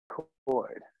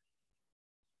record.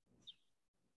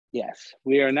 Yes,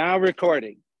 we are now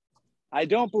recording. I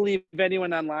don't believe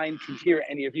anyone online can hear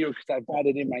any of you because I've got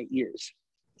it in my ears.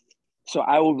 So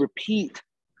I will repeat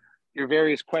your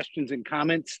various questions and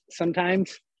comments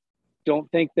sometimes. Don't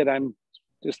think that I'm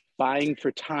just buying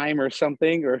for time or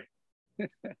something, or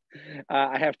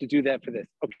I have to do that for this.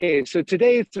 Okay, so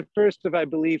today is the first of, I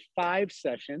believe, 5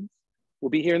 sessions. We'll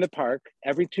be here in the park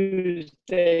every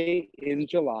Tuesday in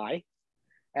July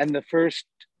and the first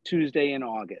Tuesday in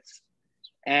August.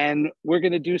 And we're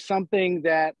going to do something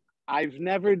that I've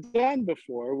never done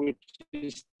before, which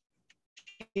is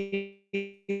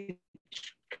teach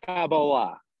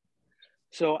Kabbalah.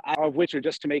 So, of which are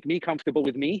just to make me comfortable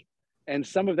with me, and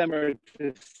some of them are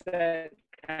to set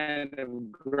kind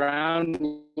of ground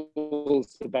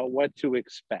rules about what to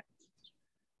expect.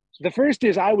 The first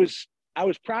is I was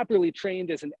properly trained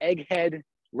as an egghead,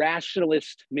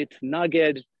 rationalist,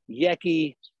 mitnaged,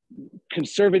 yeki,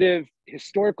 conservative,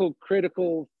 historical,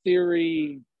 critical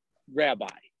theory rabbi,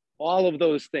 all of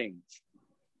those things.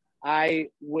 I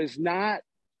was not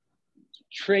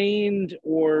trained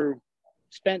or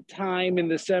spent time in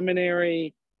the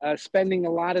seminary, spending a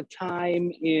lot of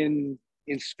time in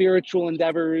spiritual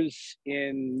endeavors,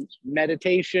 in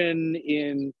meditation,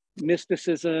 in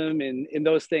mysticism, in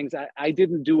those things. I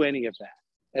didn't do any of that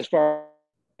as far as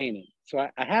training. So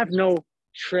I have no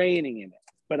training in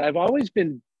it, but I've always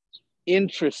been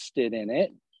interested in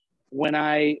it. When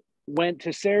I went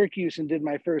to Syracuse and did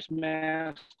my first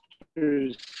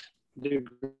master's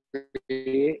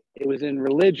degree, it was in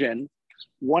religion.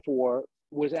 One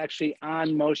was actually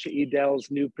on Moshe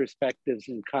Edel's New Perspectives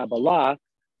in Kabbalah,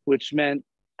 which meant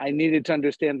I needed to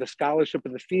understand the scholarship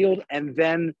of the field and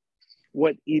then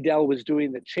what Edel was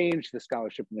doing that changed the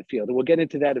scholarship in the field. And we'll get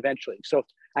into that eventually. So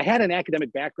I had an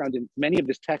academic background in many of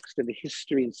this text and the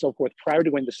history and so forth prior to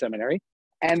going to seminary.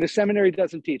 And the seminary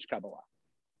doesn't teach Kabbalah,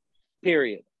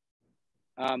 period.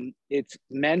 It's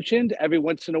mentioned every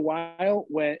once in a while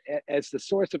as the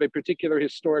source of a particular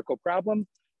historical problem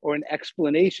or an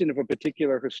explanation of a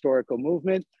particular historical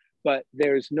movement, but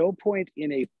there's no point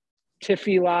in a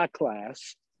tefillah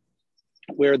class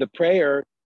where the prayer,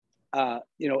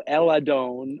 El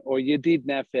Adon or Yedid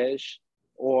Nefesh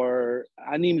or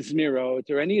Anim Zmirot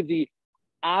or any of the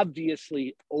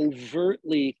obviously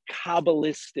overtly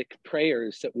Kabbalistic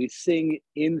prayers that we sing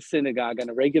in synagogue on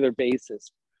a regular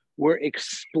basis were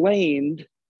explained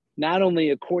not only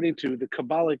according to the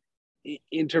Kabbalah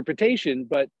interpretation,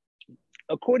 but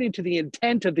according to the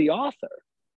intent of the author,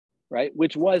 right,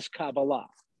 which was Kabbalah,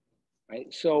 right?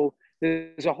 So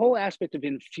there's a whole aspect of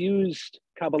infused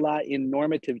Kabbalah in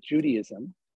normative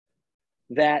Judaism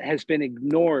that has been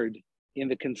ignored in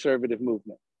the conservative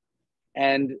movement.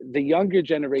 And the younger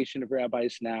generation of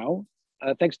rabbis now,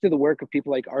 thanks to the work of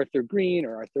people like Arthur Green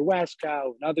or Arthur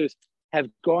Waskow and others, have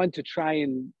gone to try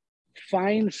and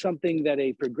find something that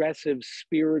a progressive,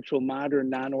 spiritual, modern,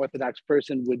 non-Orthodox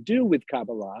person would do with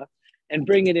Kabbalah and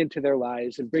bring it into their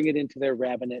lives and bring it into their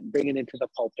rabbinate and bring it into the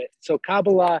pulpit. So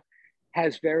Kabbalah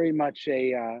has very much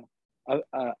a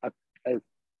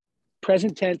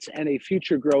present tense and a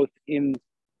future growth in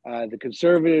the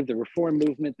conservative, the reform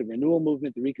movement, the renewal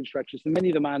movement, the reconstructionists, and many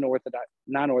of the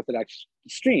non-Orthodox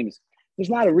streams. There's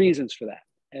a lot of reasons for that,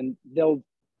 and they'll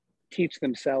teach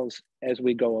themselves as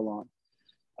we go along.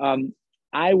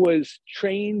 I was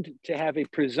trained to have a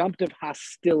presumptive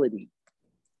hostility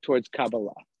towards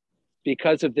Kabbalah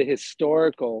because of the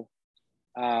historical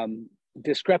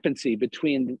discrepancy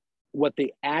between what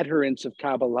the adherents of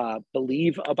Kabbalah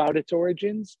believe about its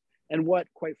origins and what,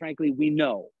 quite frankly, we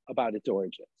know about its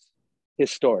origins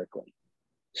historically.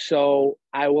 So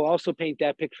I will also paint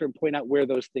that picture and point out where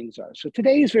those things are. So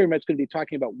today is very much going to be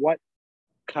talking about what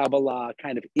Kabbalah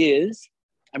kind of is.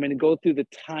 I'm going to go through the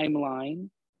timeline.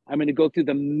 I'm going to go through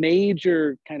the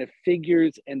major kind of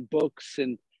figures and books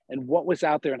and what was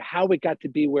out there and how it got to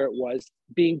be where it was,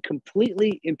 being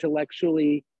completely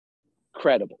intellectually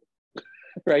credible,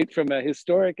 right? From a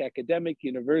historic, academic,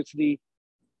 university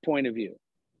point of view.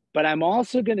 But I'm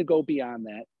also going to go beyond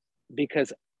that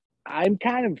because I'm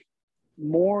kind of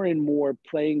more and more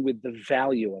playing with the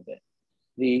value of it,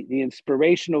 the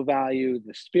inspirational value,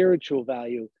 the spiritual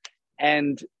value,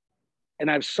 and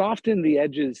I've softened the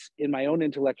edges in my own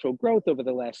intellectual growth over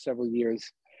the last several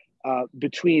years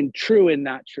between true and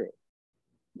not true.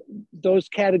 Those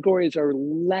categories are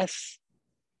less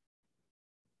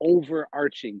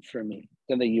overarching for me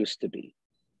than they used to be.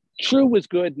 True was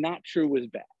good, not true was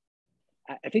bad.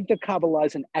 I think that Kabbalah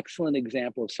is an excellent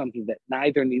example of something that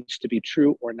neither needs to be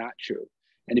true or not true.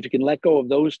 And if you can let go of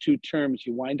those two terms,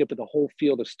 you wind up with a whole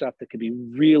field of stuff that could be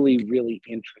really, really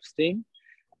interesting.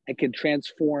 and can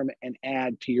transform and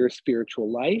add to your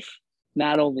spiritual life,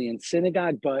 not only in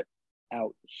synagogue, but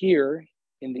out here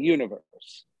in the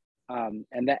universe.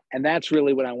 And that's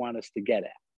really what I want us to get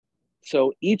at.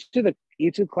 So each of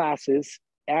the classes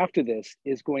after this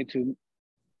is going to,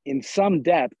 in some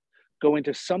depth, go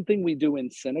into something we do in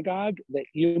synagogue that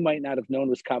you might not have known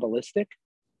was Kabbalistic.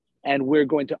 And we're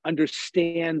going to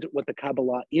understand what the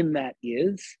Kabbalah in that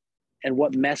is and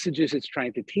what messages it's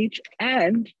trying to teach,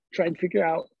 and try and figure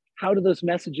out how do those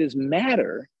messages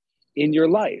matter in your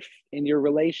life, in your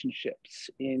relationships,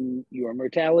 in your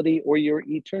mortality or your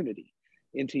eternity,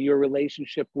 into your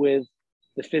relationship with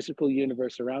the physical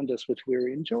universe around us, which we're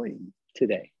enjoying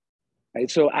today. Right?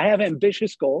 So I have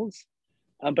ambitious goals,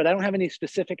 but I don't have any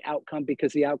specific outcome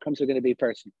because the outcomes are going to be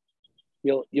personal.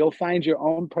 You'll find your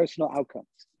own personal outcomes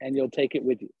and you'll take it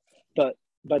with you. But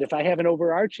if I have an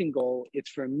overarching goal, it's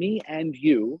for me and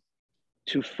you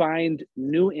to find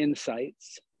new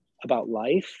insights about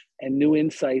life and new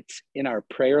insights in our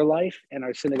prayer life and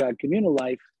our synagogue communal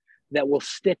life that will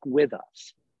stick with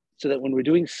us, so that when we're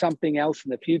doing something else in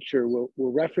the future, we'll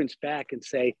reference back and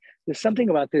say, there's something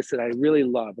about this that I really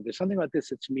love, or there's something about this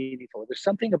that's meaningful, or there's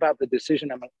something about the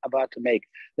decision I'm about to make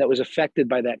that was affected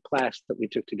by that class that we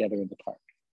took together in the park.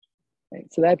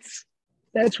 Right? So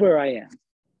that's where I am.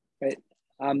 Right?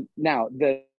 Now,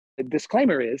 the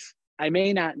disclaimer is, I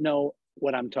may not know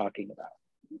what I'm talking about.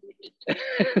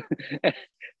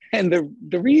 And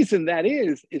the reason that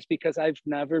is because I've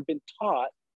never been taught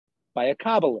by a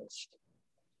Kabbalist.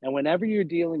 And whenever you're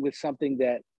dealing with something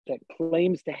that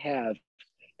claims to have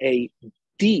a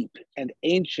deep and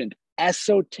ancient,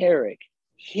 esoteric,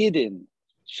 hidden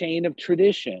chain of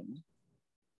tradition,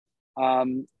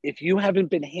 if you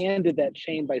haven't been handed that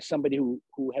chain by somebody who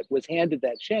was handed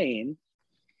that chain,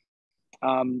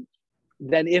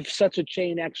 then if such a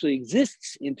chain actually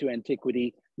exists into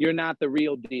antiquity, you're not the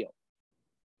real deal,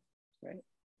 right?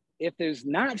 If there's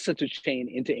not such a chain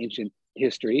into ancient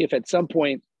history, if at some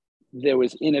point there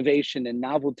was innovation and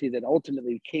novelty that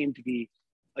ultimately came to be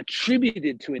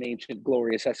attributed to an ancient,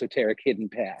 glorious, esoteric, hidden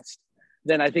past,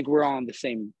 then I think we're all on the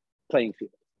same playing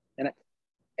field.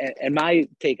 And my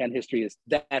take on history is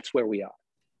that's where we are.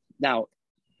 Now,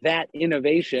 that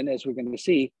innovation, as we're going to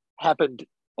see, happened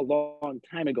a long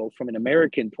time ago from an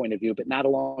American point of view, but not a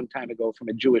long time ago from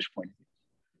a Jewish point of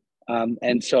view.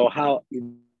 And so how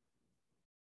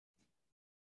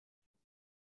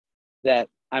that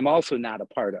I'm also not a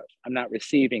part of, I'm not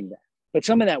receiving that. But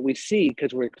some of that we see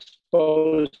because we're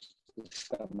exposed to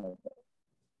some of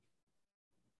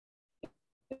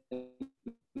it.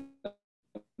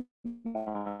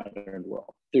 Modern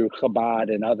world through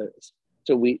Chabad and others.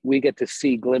 So we get to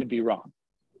see Glenn be wrong.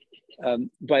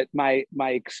 But my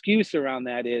excuse around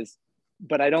that is,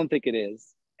 but I don't think it is.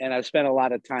 And I've spent a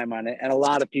lot of time on it, and a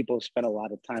lot of people have spent a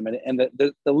lot of time on it, and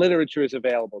the literature is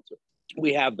available to us.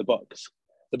 We have the books.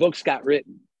 The books got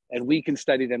written, and we can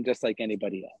study them just like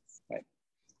anybody else. Right?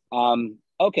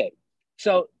 Okay,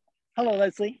 so hello,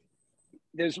 Leslie.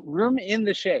 There's room in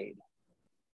the shade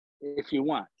if you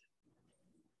want.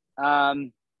 All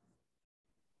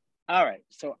right,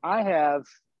 so I have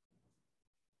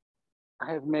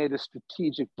made a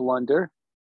strategic blunder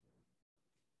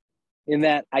in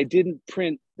that I didn't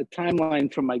print the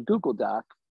timeline from my Google Doc.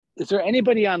 Is there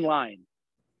anybody online?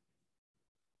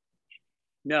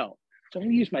 No. So I'm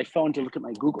going to use my phone to look at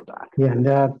my Google Doc. Yeah, and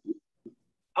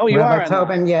oh, you Rabbi are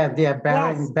Tobin,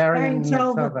 online. Baron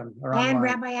Tobin. And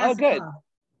Rabbi Asakov. Oh, good.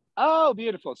 Oh,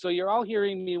 beautiful. So you're all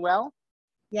hearing me well?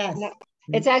 Yes. No,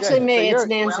 it's actually Good. me. So it's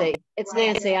Nancy. well, it's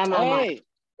Nancy. I'm on. Hey.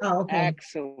 Oh, okay.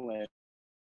 Excellent.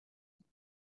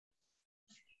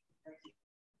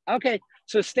 Okay,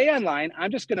 so stay online.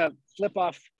 I'm just going to flip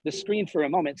off the screen for a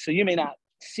moment. So you may not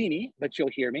see me, but you'll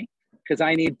hear me, because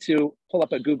I need to pull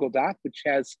up a Google Doc, which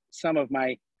has some of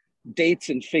my dates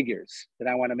and figures that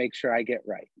I want to make sure I get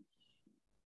right.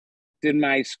 Did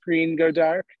my screen go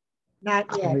dark? Not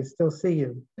yet. We still see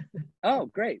you. Oh,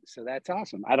 great. So that's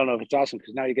awesome. I don't know if it's awesome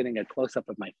because now you're getting a close-up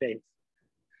of my face.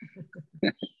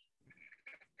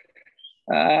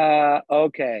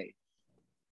 Okay.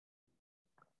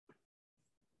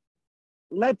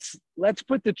 Let's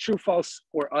put the true, false,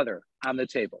 or other on the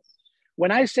table.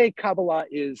 When I say Kabbalah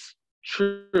is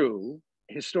true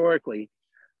historically,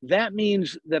 that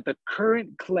means that the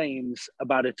current claims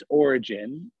about its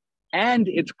origin and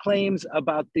its claims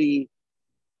about the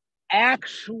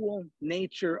actual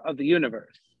nature of the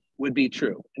universe would be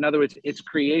true. In other words, its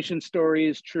creation story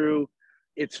is true,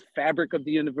 its fabric of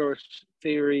the universe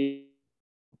theory,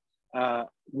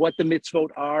 what the mitzvot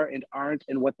are and aren't,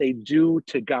 and what they do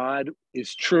to God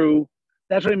is true.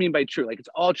 That's what I mean by true. Like it's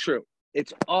all true.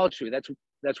 It's all true.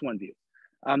 That's one view.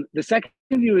 The second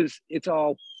view is it's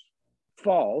all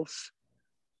false,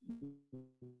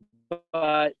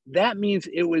 but that means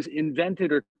it was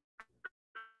invented or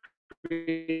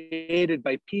created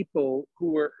by people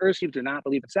who were perceived to not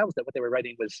believe themselves that what they were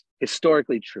writing was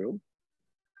historically true.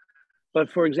 But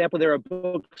for example, there are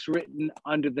books written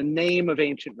under the name of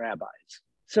ancient rabbis.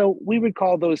 So we would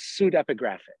call those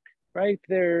pseudepigraphic, right?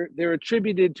 They're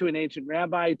attributed to an ancient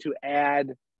rabbi to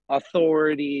add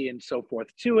authority and so forth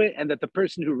to it, and that the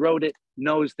person who wrote it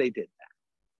knows they did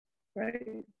that,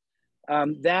 right?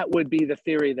 That would be the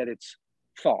theory that it's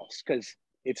false because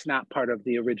it's not part of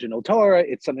the original Torah.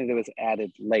 It's something that was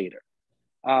added later.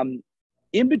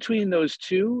 In between those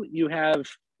two, you have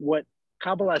what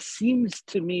Kabbalah seems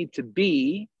to me to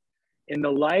be in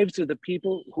the lives of the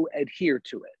people who adhere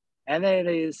to it. And that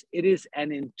is, it is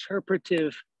an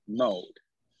interpretive mode.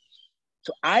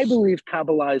 So I believe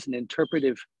Kabbalah is an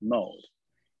interpretive mode.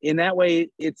 In that way,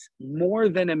 it's more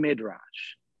than a midrash,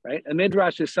 right? A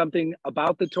midrash is something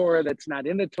about the Torah that's not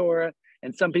in the Torah,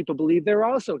 and some people believe they're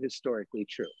also historically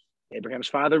true. Abraham's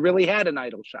father really had an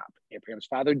idol shop. Abraham's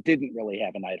father didn't really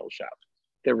have an idol shop.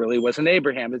 There really wasn't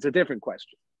Abraham. It's a different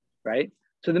question, right?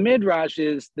 So the midrash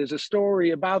is, there's a story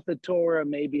about the Torah.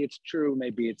 Maybe it's true,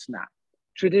 maybe it's not.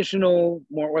 Traditional,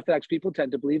 more Orthodox people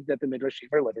tend to believe that the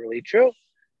midrashim are literally true,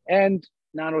 and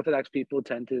non-Orthodox people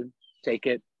tend to take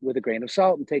it with a grain of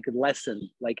salt and take a lesson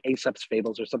like Aesop's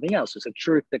fables or something else. It's a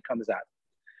truth that comes out.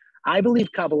 I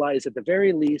believe Kabbalah is at the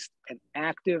very least an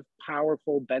active,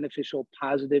 powerful, beneficial,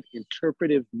 positive,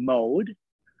 interpretive mode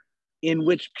in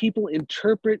which people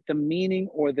interpret the meaning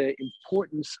or the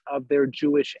importance of their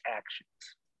Jewish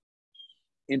actions.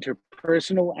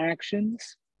 Interpersonal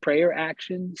actions, prayer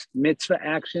actions, mitzvah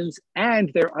actions,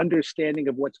 and their understanding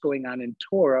of what's going on in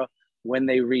Torah when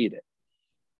they read it.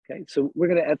 Okay, so we're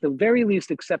going to, at the very least,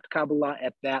 accept Kabbalah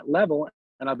at that level,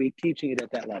 and I'll be teaching it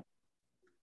at that level.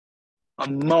 A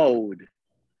mode.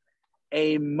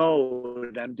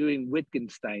 I'm doing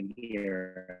Wittgenstein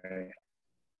here.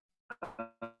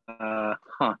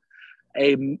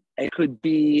 It could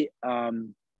be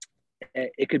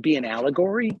an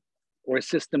allegory, or a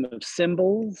system of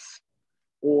symbols,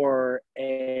 or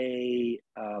a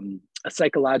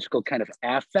psychological kind of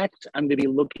affect. I'm going to be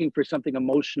looking for something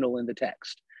emotional in the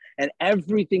text. And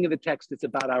everything in the text is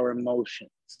about our emotions.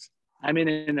 I'm in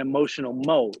an emotional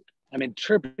mode. I'm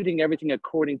interpreting everything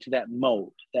according to that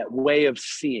mode, that way of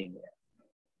seeing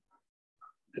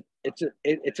it.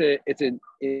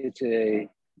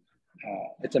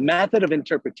 It's a method of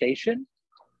interpretation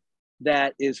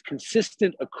that is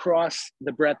consistent across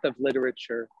the breadth of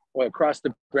literature, or across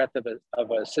the breadth of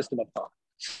a system of thought.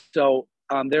 So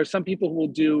there are some people who will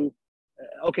do,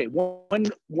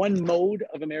 one mode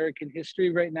of American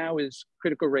history right now is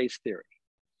critical race theory.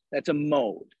 That's a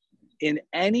mode. In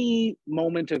any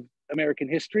moment of American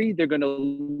history, they're going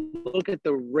to look at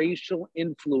the racial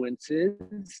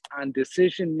influences on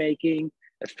decision-making,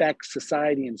 affects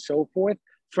society and so forth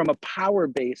from a power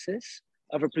basis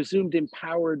of a presumed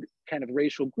empowered kind of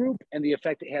racial group and the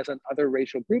effect it has on other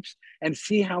racial groups, and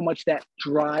see how much that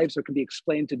drives or can be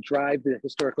explained to drive the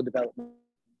historical development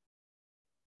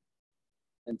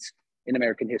in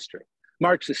American history.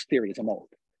 Marxist theory is a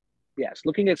mode. Yes,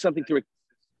 looking at something through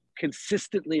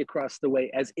consistently across the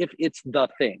way as if it's the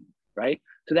thing, right?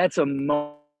 So that's a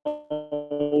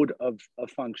mode of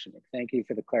functioning. Thank you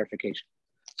for the clarification.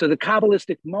 So the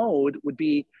Kabbalistic mode would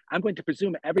be, I'm going to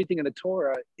presume everything in the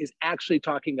Torah is actually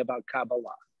talking about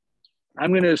Kabbalah.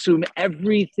 I'm going to assume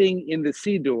everything in the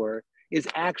Siddur is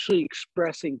actually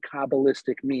expressing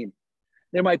Kabbalistic meaning.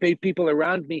 There might be people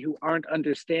around me who aren't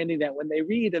understanding that when they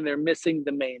read, and they're missing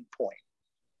the main point.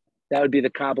 That would be the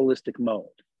Kabbalistic mode.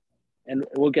 And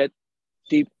we'll get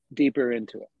deeper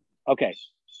into it. Okay.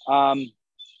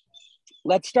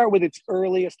 Let's start with its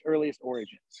earliest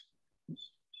origins.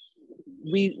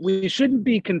 We shouldn't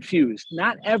be confused.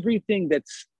 Not everything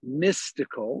that's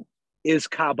mystical is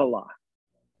Kabbalah.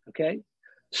 Okay.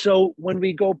 So when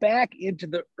we go back into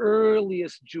the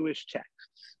earliest Jewish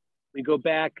texts, we go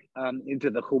back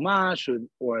into the Chumash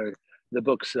or the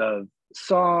books of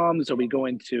Psalms, or we go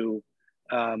into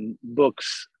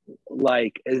books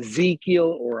like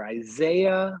Ezekiel or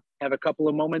Isaiah, have a couple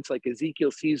of moments like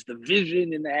Ezekiel sees the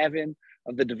vision in the heaven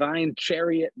of the divine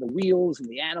chariot, the wheels and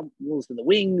the animals and the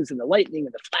wings and the lightning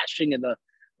and the flashing and the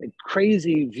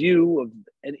crazy view of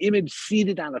an image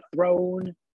seated on a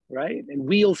throne, right? And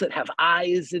wheels that have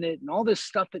eyes in it and all this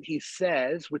stuff that he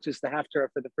says, which is the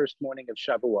Haftarah for the first morning of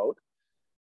Shavuot.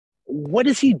 What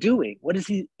is he doing?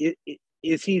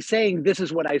 Is he saying, this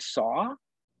is what I saw?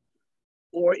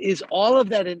 Or is all of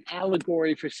that an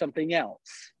allegory for something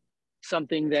else?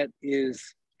 Something that is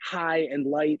high and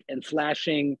light and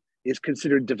flashing is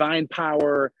considered divine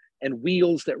power, and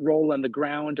wheels that roll on the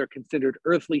ground are considered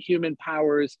earthly human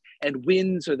powers, and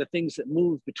winds are the things that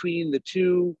move between the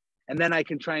two. And then I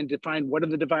can try and define what are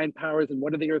the divine powers and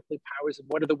what are the earthly powers and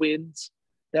what are the winds.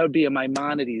 That would be a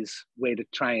Maimonides way to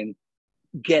try and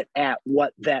get at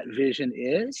what that vision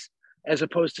is, as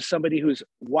opposed to somebody who's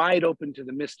wide open to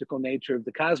the mystical nature of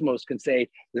the cosmos can say,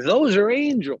 those are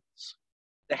angels.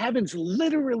 The heavens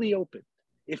literally opened.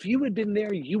 If you had been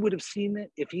there, you would have seen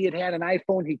it. If he had had an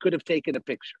iPhone, he could have taken a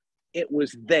picture. It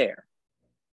was there.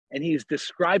 And he's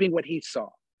describing what he saw.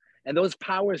 And those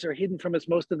powers are hidden from us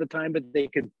most of the time, but they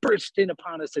could burst in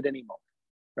upon us at any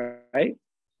moment, right?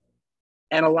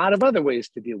 And a lot of other ways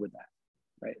to deal with that,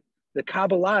 right? The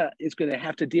Kabbalah is going to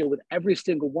have to deal with every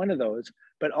single one of those,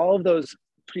 but all of those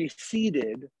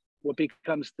preceded what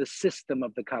becomes the system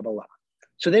of the Kabbalah.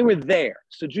 So they were there.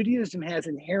 So Judaism has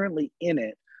inherently in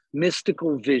it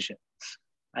mystical visions.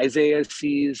 Isaiah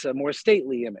sees a more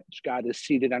stately image. God is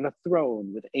seated on a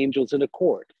throne with angels in a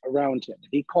court around him.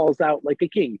 He calls out like a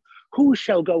king, who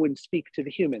shall go and speak to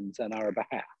the humans on our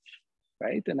behalf,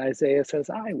 right? And Isaiah says,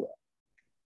 I will.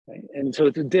 Right? And so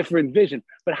it's a different vision.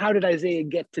 But how did Isaiah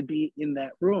get to be in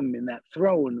that room, in that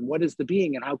throne? What is the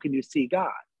being and how can you see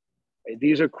God? Right?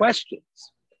 These are questions.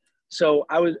 So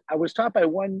I was taught by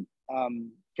one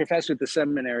professor at the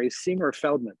seminary, Seymour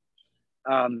Feldman,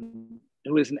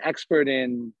 who is an expert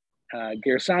in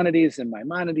Gersonides and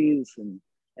Maimonides and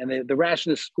the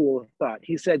rationalist school of thought.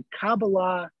 He said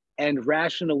Kabbalah and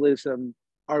rationalism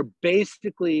are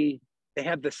basically, they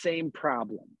have the same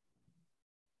problem.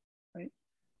 Right?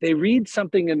 They read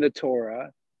something in the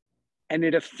Torah and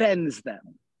it offends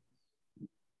them.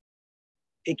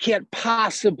 It can't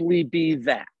possibly be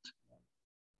that.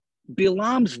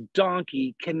 Bilam's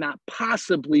donkey cannot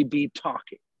possibly be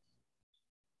talking.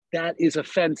 That is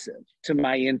offensive to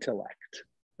my intellect,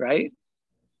 right?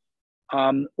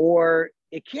 Or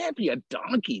it can't be a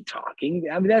donkey talking.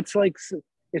 I mean, that's like,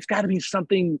 it's got to be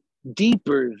something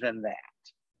deeper than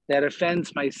that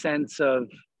offends my sense of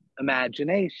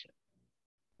imagination,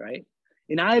 right?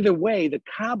 In either way, the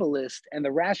Kabbalist and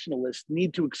the rationalist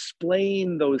need to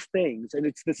explain those things, and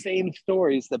it's the same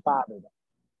stories that bother them.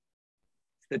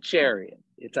 It's the chariot,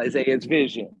 it's Isaiah's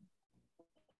vision,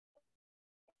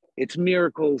 it's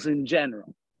miracles in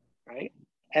general, right?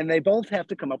 And they both have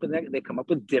to come up with that. They come up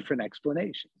with different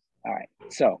explanations. All right,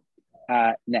 so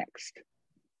next.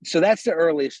 So that's the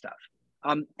early stuff.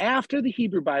 After the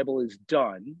Hebrew Bible is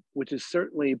done, which is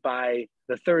certainly by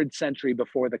the 3rd century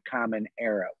before the Common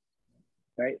Era,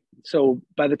 right? So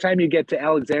by the time you get to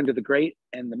Alexander the Great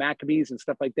and the Maccabees and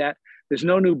stuff like that, there's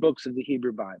no new books of the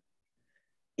Hebrew Bible.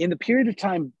 In the period of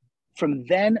time from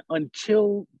then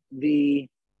until the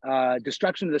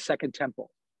destruction of the Second Temple,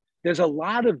 there's a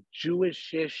lot of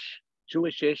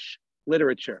Jewish-ish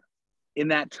literature in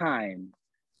that time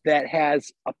that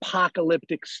has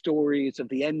apocalyptic stories of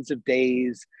the ends of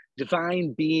days,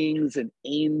 divine beings and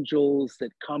angels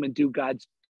that come and do God's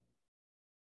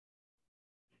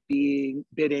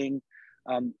bidding.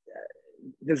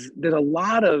 There's a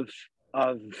lot of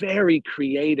very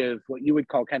creative, what you would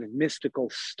call kind of mystical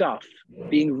stuff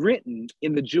being written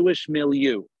in the Jewish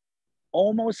milieu.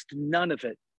 Almost none of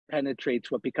it penetrates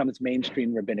what becomes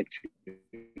mainstream rabbinic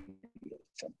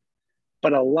Judaism.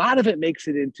 But a lot of it makes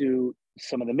it into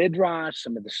some of the Midrash,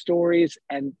 some of the stories.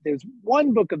 And there's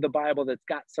one book of the Bible that's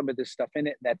got some of this stuff in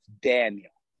it. That's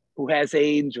Daniel, who has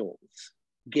angels.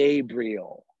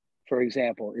 Gabriel, for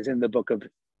example, is in the book of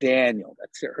Daniel.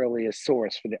 That's the earliest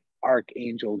source for the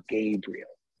archangel Gabriel,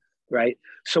 right?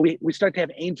 So we start to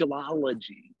have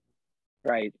angelology,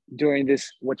 right, during this,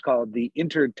 what's called the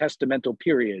intertestamental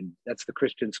period. That's the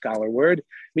Christian scholar word,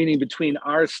 meaning between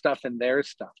our stuff and their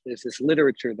stuff. There's this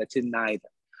literature that's in neither.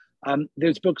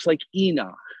 There's books like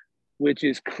Enoch, which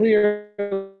is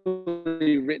clearly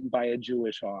written by a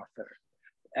Jewish author.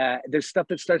 There's stuff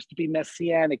that starts to be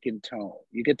messianic in tone.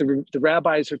 You get the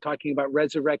rabbis are talking about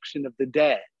resurrection of the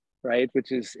dead, right?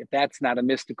 Which is, if that's not a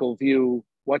mystical view,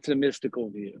 what's a mystical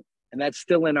view? And that's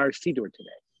still in our Siddur today.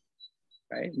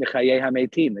 Right? Mechayeh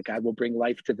hametim, that God will bring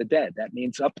life to the dead. That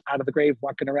means up out of the grave,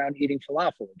 walking around eating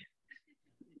falafel again.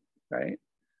 Right?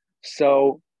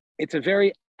 So it's a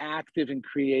very active and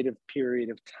creative period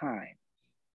of time.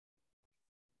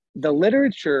 The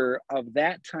literature of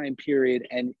that time period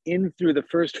and in through the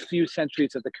first few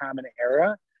centuries of the Common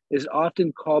Era is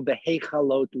often called the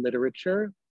Heichalot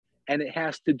literature, and it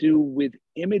has to do with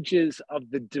images of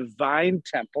the divine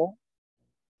temple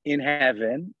in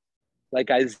heaven, like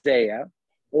Isaiah,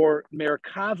 or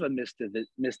Merkava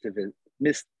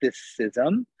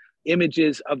mysticism,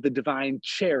 images of the divine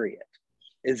chariot,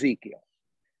 Ezekiel.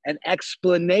 and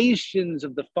explanations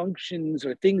of the functions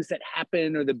or things that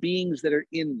happen or the beings that are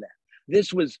in them.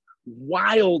 This was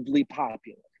wildly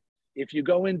popular. If you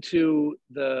go into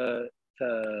the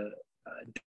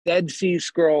Dead Sea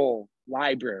Scroll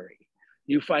library,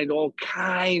 you find all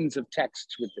kinds of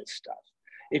texts with this stuff.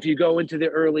 If you go into the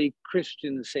early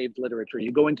Christian saved literature,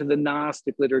 you go into the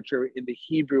Gnostic literature in the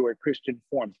Hebrew or Christian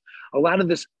forms, a lot of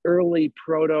this early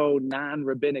proto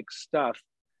non-rabbinic stuff,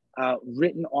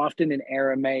 written often in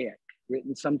Aramaic,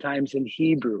 written sometimes in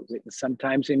Hebrew, written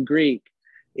sometimes in Greek,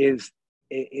 is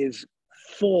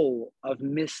full of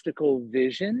mystical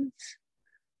visions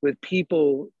with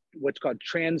people, what's called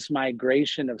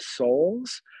transmigration of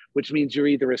souls, which means you're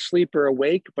either asleep or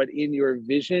awake, but in your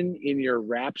vision, in your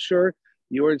rapture,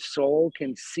 your soul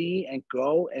can see and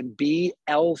go and be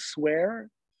elsewhere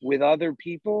with other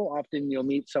people. Often you'll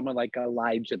meet someone like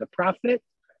Elijah the prophet.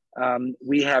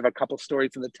 We have a couple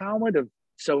stories in the Talmud of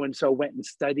so-and-so went and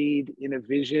studied in a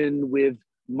vision with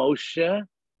Moshe,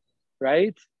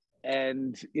 right?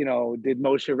 And, did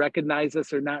Moshe recognize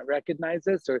us or not recognize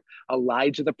us? Or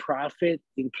Elijah the prophet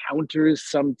encounters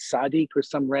some tzaddik or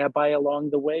some rabbi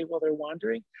along the way while they're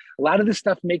wandering. A lot of this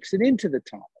stuff makes it into the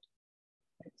Talmud.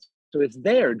 So it's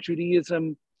there.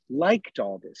 Judaism liked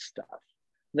all this stuff.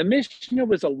 The Mishnah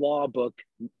was a law book.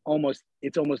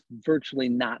 It's almost virtually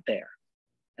not there.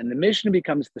 And the Mishnah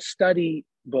becomes the study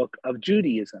book of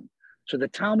Judaism. So the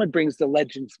Talmud brings the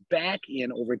legends back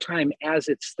in over time as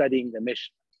it's studying the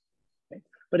Mishnah. Okay?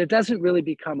 But it doesn't really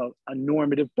become a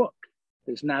normative book.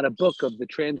 There's not a book of the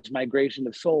transmigration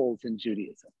of souls in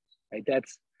Judaism. Right?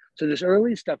 So this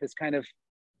early stuff is kind of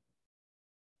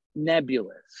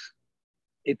nebulous.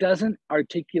 It doesn't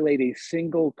articulate a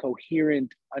single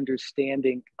coherent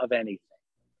understanding of anything.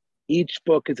 Each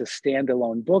book is a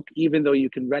standalone book, even though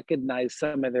you can recognize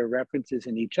some of their references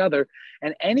in each other.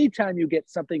 And anytime you get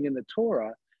something in the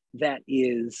Torah that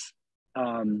is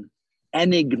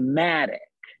enigmatic,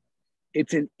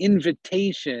 it's an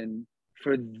invitation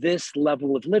for this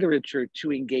level of literature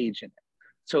to engage in it.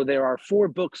 So there are 4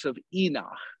 books of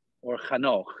Enoch or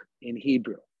Chanoch in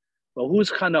Hebrew. Well,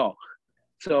 who's Chanoch?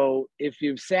 So if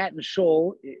you've sat in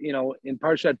Shul, in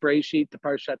Parshat Breshit to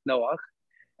Parshat Noach,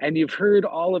 and you've heard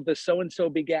all of the so-and-so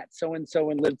begat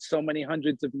so-and-so and lived so many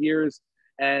hundreds of years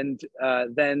and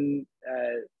then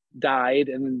died,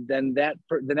 and then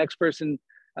the next person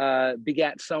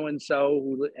begat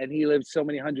so-and-so and he lived so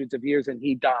many hundreds of years and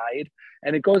he died.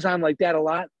 And it goes on like that a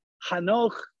lot.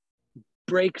 Hanoch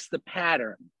breaks the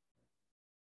pattern.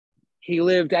 He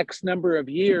lived X number of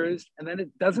years, and then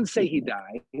it doesn't say he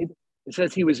died. It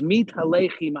says he was mit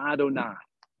halechim Adonai,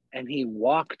 and he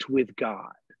walked with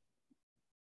God.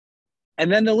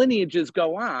 And then the lineages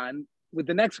go on with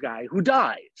the next guy who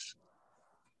dies,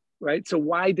 right? So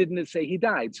why didn't it say he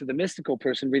died? So the mystical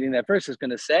person reading that verse is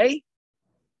going to say,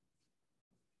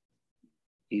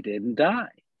 he didn't die,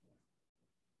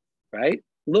 right?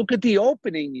 Look at the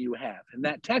opening you have in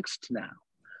that text now.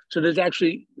 So there's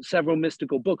actually several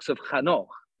mystical books of Chanoch,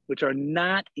 which are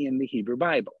not in the Hebrew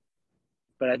Bible.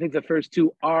 But I think the first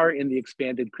 2 are in the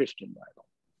expanded Christian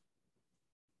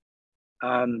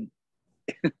Bible.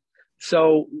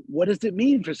 So what does it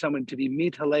mean for someone to be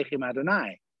mit halechim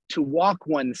Adonai, to walk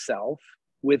oneself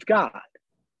with God?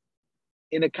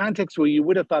 In a context where you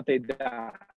would have thought they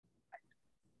died.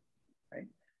 Right?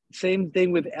 Same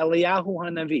thing with Eliyahu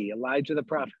HaNavi, Elijah the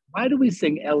prophet. Why do we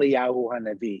sing Eliyahu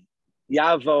HaNavi?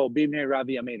 Yavo bimei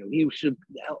Rabbi Amenu.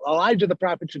 Elijah the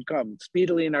prophet should come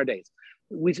speedily in our days.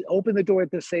 We open the door at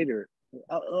the Seder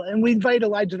and we invite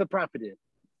Elijah the prophet in.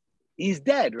 He's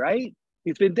dead, right?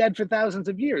 He's been dead for thousands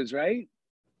of years, right?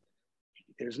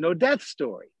 There's no death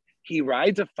story. He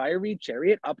rides a fiery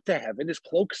chariot up to heaven. His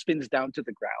cloak spins down to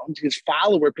the ground. His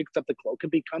follower picks up the cloak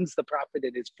and becomes the prophet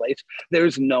in his place.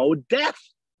 There's no death.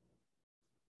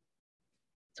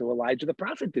 So Elijah the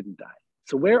prophet didn't die.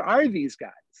 So where are these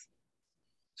guys?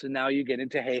 So now you get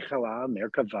into Heichala,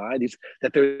 Merkava,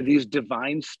 that there are these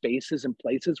divine spaces and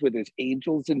places where there's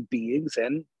angels and beings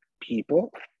and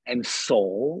people and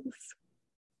souls.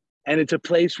 And it's a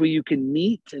place where you can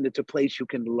meet, and it's a place you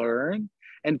can learn.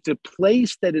 And it's a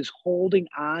place that is holding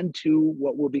on to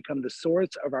what will become the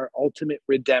source of our ultimate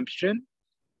redemption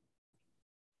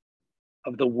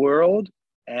of the world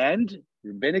and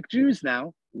rabbinic Jews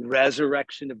now,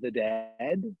 resurrection of the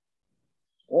dead,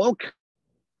 all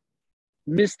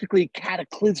mystically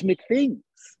cataclysmic things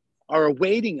are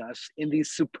awaiting us in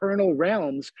these supernal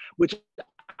realms, which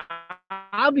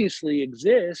obviously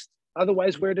exist.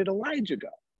 Otherwise, where did Elijah go?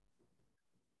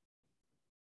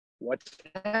 What's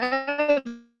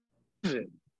heaven?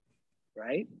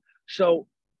 Right? So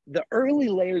the early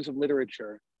layers of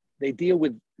literature they deal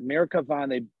with Merkava,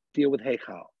 and they deal with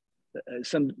Heichal,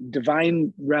 some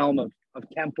divine realm of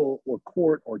temple or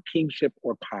court or kingship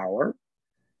or power.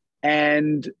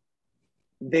 And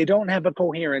they don't have a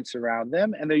coherence around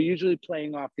them, and they're usually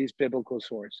playing off these biblical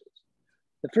sources.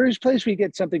 The first place we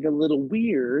get something a little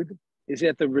weird is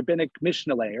at the rabbinic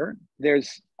Mishnah layer.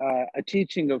 There's a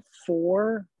teaching of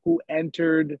 4 who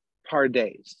entered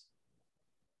Pardes.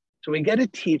 So we get a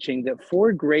teaching that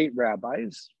 4 great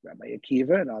rabbis, Rabbi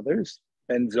Akiva and others,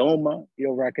 Ben Zoma,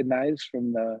 you'll recognize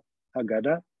from the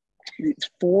Haggadah, it's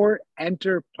 4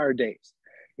 enter Pardes.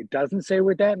 It doesn't say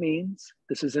what that means.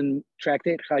 This is in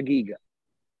Tractate Chagiga.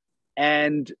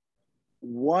 And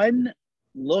 1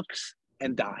 looks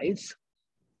and dies.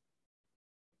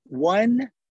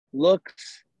 1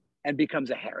 looks and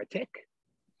becomes a heretic.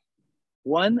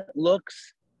 1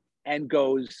 looks and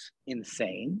goes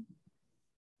insane.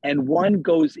 And 1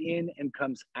 goes in and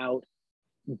comes out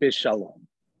bishalom,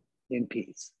 in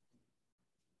peace.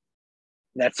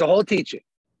 That's the whole teaching.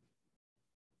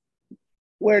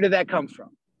 Where did that come from?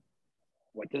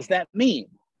 What does that mean?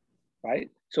 Right?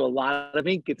 So a lot of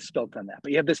ink gets spilt on that.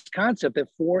 But you have this concept that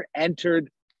 4 entered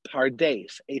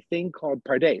Pardes, a thing called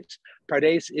Pardes.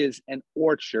 Pardes is an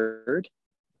orchard,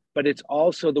 but it's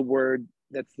also the word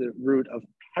that's the root of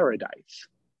paradise.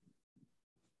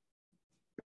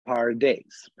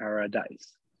 Paradise.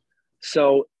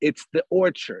 So it's the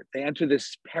orchard. They enter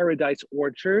this paradise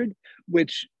orchard,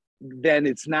 which then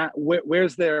it's not,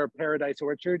 where's their paradise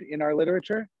orchard in our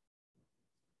literature?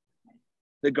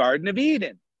 The Garden of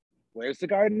Eden. Where's the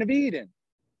Garden of Eden?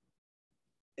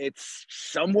 It's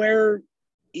somewhere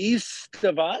east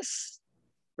of us,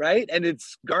 right? And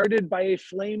it's guarded by a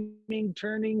flaming,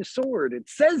 turning sword. It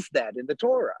says that in the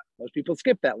Torah. Most people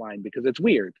skip that line because it's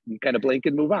weird. You kind of blink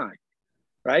and move on,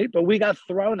 right? But we got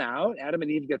thrown out. Adam and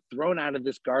Eve get thrown out of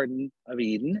this Garden of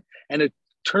Eden, and a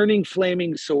turning,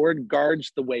 flaming sword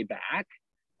guards the way back.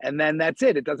 And then that's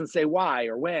it. It doesn't say why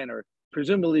or when, or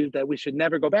presumably that we should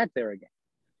never go back there again.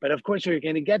 But of course, you're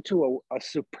going to get to a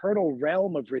supernal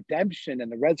realm of redemption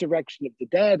and the resurrection of the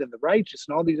dead and the righteous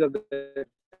and all these other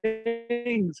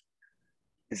things.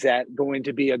 Is that going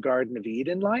to be a Garden of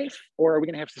Eden life? Or are we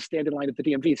going to have to stand in line at the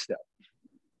DMV still?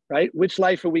 Right? Which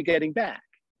life are we getting back?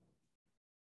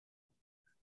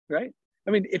 Right?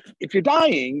 I mean, if you're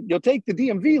dying, you'll take the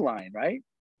DMV line, right?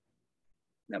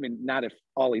 I mean, not if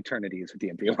all eternity is a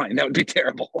DMV line. That would be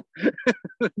terrible.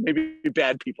 Maybe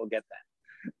bad people get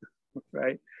that.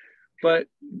 Right? But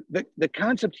the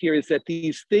concept here is that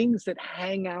these things that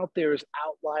hang out there as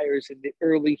outliers in the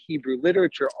early Hebrew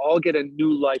literature all get a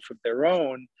new life of their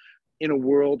own in a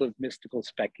world of mystical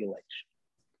speculation.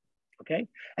 Okay?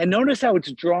 And notice how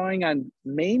it's drawing on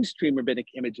mainstream rabbinic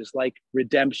images like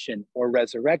redemption or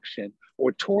resurrection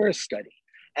or Torah study.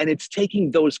 And it's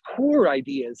taking those core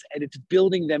ideas and it's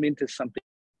building them into something.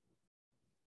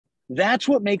 That's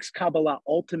what makes Kabbalah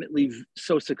ultimately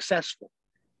so successful.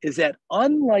 Is that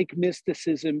unlike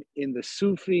mysticism in the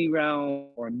Sufi realm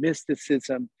or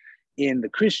mysticism in the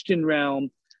Christian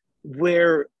realm,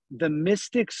 where the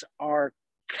mystics are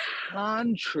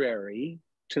contrary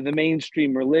to the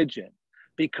mainstream religion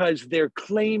because they're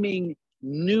claiming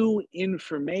new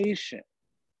information,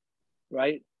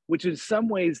 right? Which in some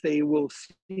ways they will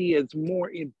see as more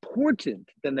important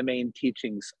than the main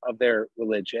teachings of their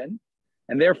religion,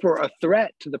 and therefore a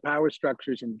threat to the power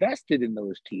structures invested in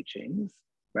those teachings.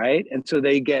 Right? And so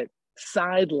they get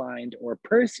sidelined or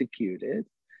persecuted,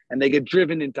 and they get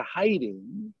driven into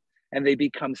hiding, and they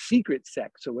become secret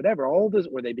sects or whatever, all this,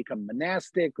 or they become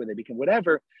monastic, or they become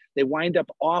whatever, they wind up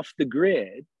off the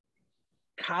grid.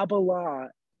 Kabbalah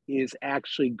is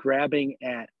actually grabbing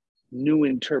at new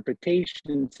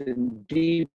interpretations and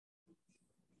deep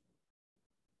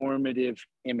formative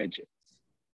images.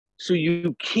 So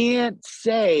you can't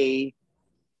say,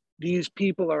 these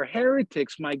people are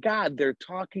heretics. My God, they're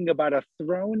talking about a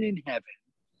throne in heaven,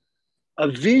 a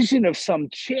vision of some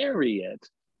chariot,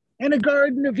 and a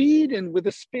Garden of Eden with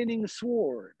a spinning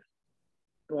sword.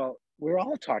 Well, we're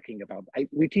all talking about,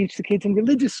 we teach the kids in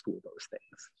religious school those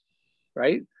things,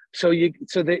 right? So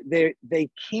they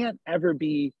can't ever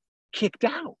be kicked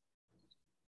out,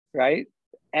 right?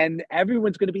 And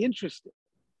everyone's going to be interested.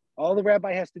 All the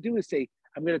rabbi has to do is say,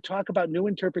 I'm going to talk about new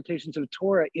interpretations of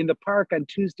Torah in the park on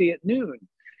Tuesday at noon,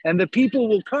 and the people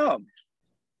will come,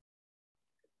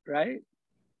 right?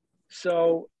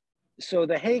 So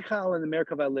the Heichal and the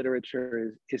Merkava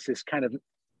literature is this kind of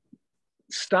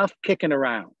stuff kicking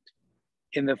around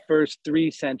in the first 3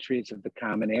 centuries of the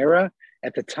Common Era,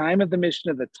 at the time of the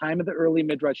Mishnah, the time of the early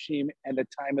Midrashim, and the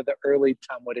time of the early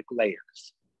Talmudic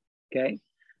layers, okay?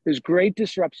 There's great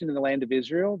disruption in the land of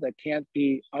Israel that can't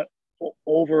be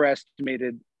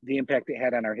overestimated the impact it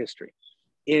had on our history.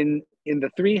 In the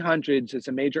 300s, it's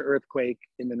a major earthquake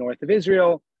in the north of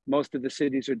Israel. Most of the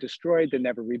cities are destroyed. They're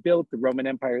never rebuilt. The Roman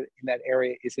Empire in that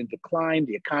area is in decline.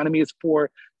 The economy is poor.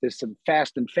 There's some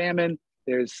fast and famine.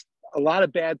 There's a lot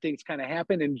of bad things kind of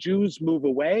happen, and Jews move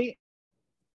away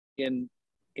in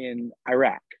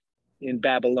Iraq, in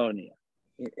Babylonia.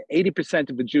 80%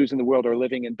 of the Jews in the world are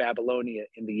living in Babylonia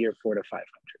in the year 400 to 500.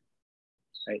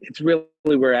 Right? It's really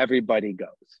where everybody goes.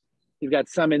 You've got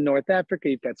some in North Africa.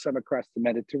 You've got some across the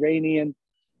Mediterranean.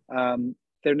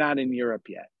 They're not in Europe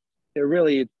yet. They're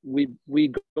really, we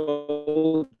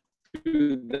go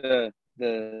through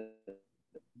the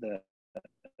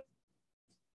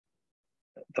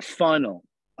funnel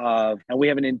of, and we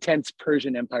have an intense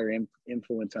Persian Empire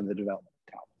influence on the development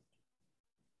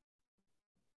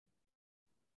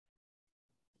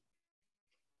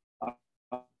of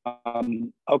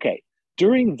Talmud. Okay,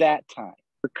 during that time,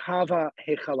 Merkava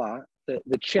Hechala,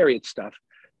 the chariot stuff,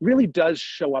 really does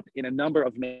show up in a number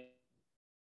of,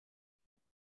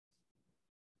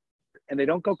 and they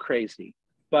don't go crazy,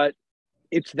 but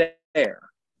it's there.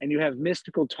 And you have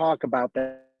mystical talk about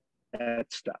that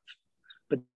stuff.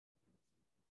 But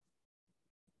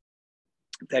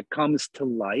that comes to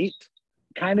light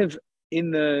kind of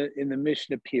in the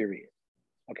Mishnah period,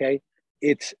 okay?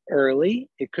 It's early.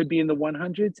 It could be in the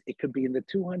 100s. It could be in the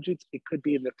 200s. It could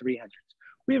be in the 300s.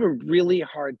 We have a really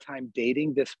hard time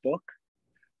dating this book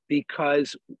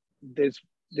because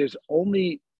there's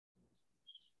only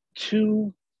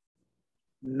 2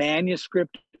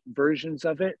 manuscript versions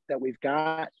of it that we've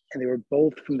got, and they were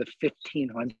both from the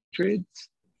 1500s,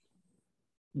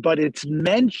 but it's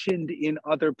mentioned in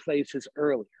other places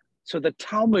earlier. So the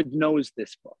Talmud knows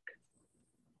this book,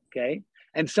 okay?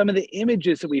 And some of the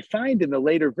images that we find in the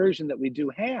later version that we do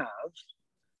have,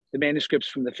 the manuscripts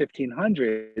from the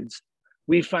 1500s,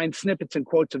 we find snippets and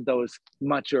quotes of those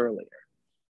much earlier,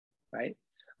 right?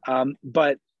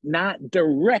 But not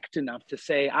direct enough to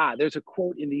say, there's a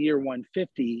quote in the year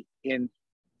 150 in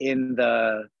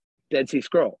the Dead Sea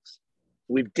Scrolls.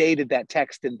 We've dated that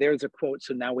text and there's a quote,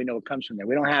 so now we know it comes from there.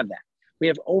 We don't have that. We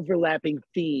have overlapping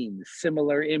themes,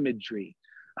 similar imagery.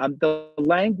 The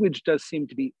language does seem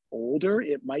to be older.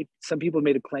 Some people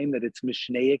made a claim that it's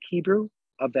Mishnaic Hebrew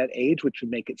of that age, which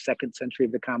would make it 2nd century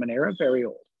of the Common Era, very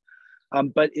old.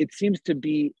 But it seems to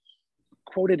be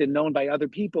quoted and known by other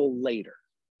people later.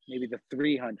 Maybe the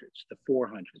 300s, the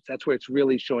 400s. That's where it's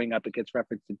really showing up. It gets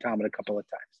referenced in Talmud a couple of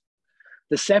times.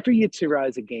 The Sefer Yetzirah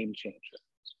is a game changer.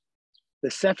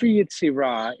 The Sefer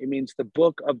Yetzirah, it means the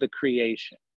book of the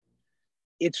creation.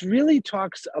 It really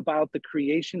talks about the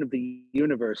creation of the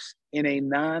universe in a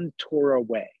non-Torah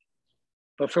way,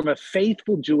 but from a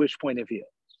faithful Jewish point of view.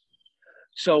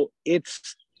 So it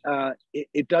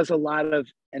does a lot of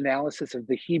analysis of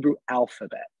the Hebrew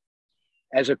alphabet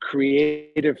as a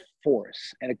creative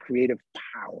force and a creative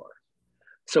power.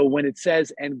 So when it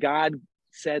says, and God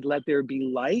said, let there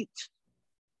be light,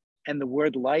 and the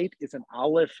word light is an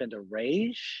aleph and a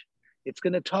resh, it's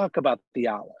going to talk about the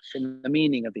aleph and the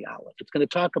meaning of the aleph. It's going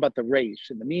to talk about the resh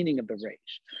and the meaning of the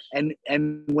resh. And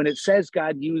when it says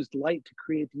God used light to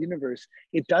create the universe,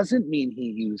 it doesn't mean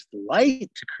he used light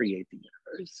to create the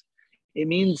universe. It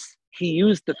means he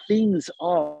used the things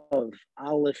of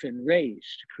aleph and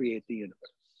resh to create the universe.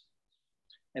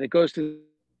 And it goes to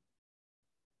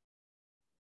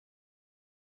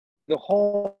the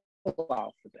whole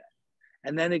alphabet.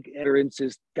 And then it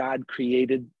references God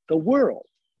created the world,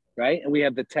 right? And we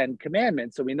have the 10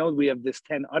 commandments. So we know we have this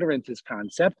 10 utterances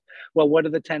concept. Well, what are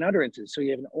the 10 utterances? So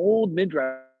you have an old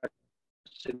midrash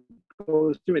that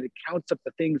goes through it. It counts up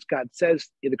the things God says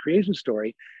in the creation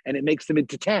story, and it makes them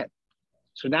into 10.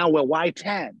 So now, well, why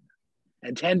 10?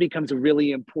 And 10 becomes a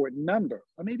really important number,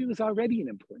 or maybe it was already an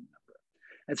important number.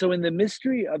 And so in the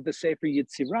mystery of the Sefer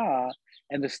Yetzirah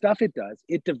and the stuff it does,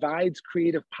 it divides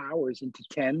creative powers into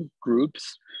 10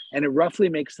 groups, and it roughly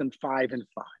makes them 5 and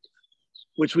 5,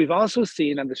 which we've also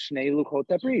seen on the Shnei Luchot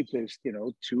HaBrit. There's,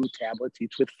 2 tablets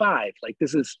each with 5. Like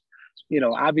this is,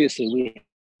 obviously we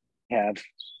have,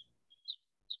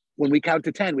 when we count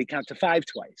to 10, we count to 5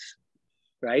 twice,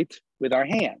 right? With our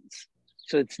hands.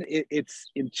 So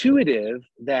it's intuitive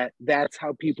that that's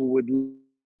how people would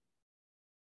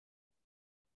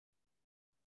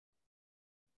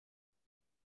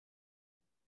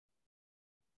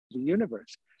the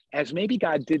universe, as maybe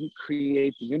God didn't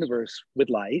create the universe with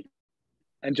light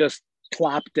and just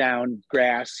plop down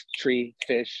grass, tree,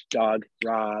 fish, dog,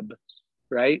 Rob,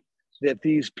 right? That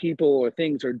these people or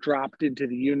things are dropped into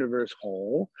the universe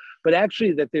whole, but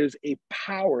actually that there's a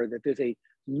power, that there's a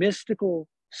mystical,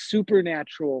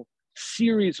 supernatural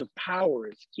series of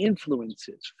powers,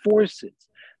 influences, forces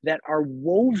that are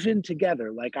woven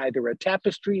together like either a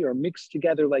tapestry or mixed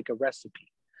together like a recipe.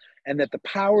 And that the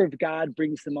power of God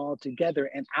brings them all together.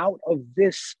 And out of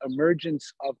this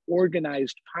emergence of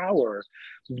organized power,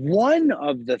 one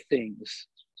of the things,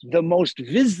 the most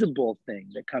visible thing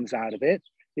that comes out of it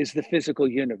is the physical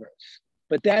universe.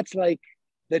 But that's like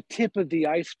the tip of the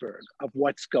iceberg of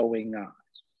what's going on.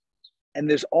 And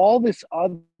there's all this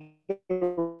other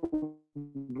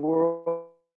world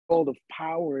of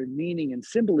power and meaning and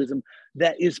symbolism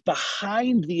that is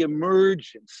behind the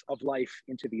emergence of life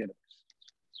into the universe.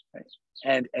 Right?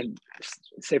 And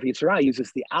Sefer Yetzirah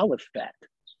uses the alphabet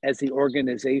as the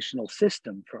organizational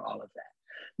system for all of that.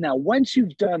 Now, once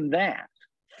you've done that,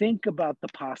 think about the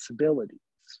possibilities.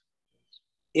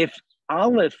 If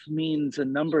Aleph means a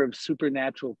number of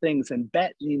supernatural things and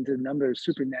Bet means a number of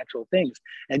supernatural things,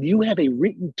 and you have a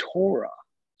written Torah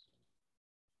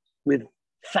with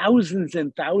thousands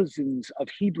and thousands of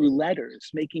Hebrew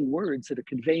letters making words that are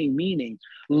conveying meaning,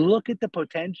 look at the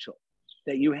potential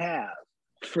that you have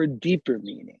for deeper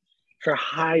meaning, for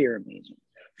higher meaning,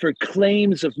 for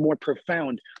claims of more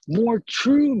profound, more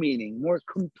true meaning, more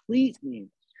complete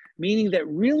meaning that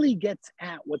really gets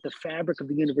at what the fabric of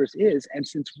the universe is. And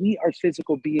since we are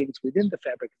physical beings within the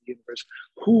fabric of the universe,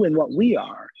 who and what we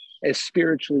are as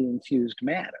spiritually infused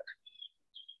matter,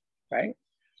 right?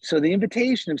 So the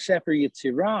invitation of Sefer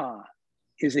Yetzirah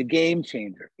is a game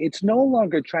changer. It's no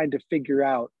longer trying to figure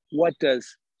out what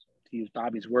does, to use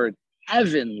Bobby's word,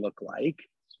 heaven look like.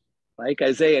 Like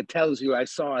Isaiah tells you, I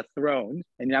saw a throne,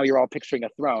 and now you're all picturing a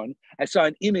throne. I saw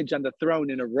an image on the throne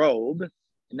in a robe, and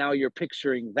now you're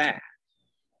picturing that.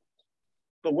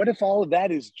 But what if all of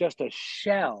that is just a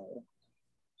shell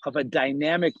of a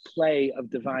dynamic play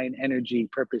of divine energy,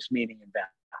 purpose, meaning, and value?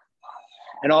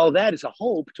 And all of that is a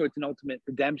hope towards an ultimate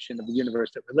redemption of the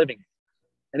universe that we're living in.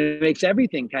 And it makes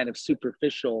everything kind of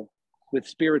superficial with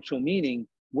spiritual meaning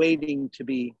waiting to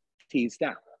be teased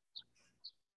out.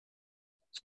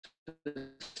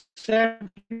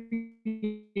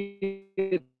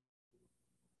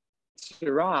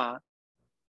 Yetzirah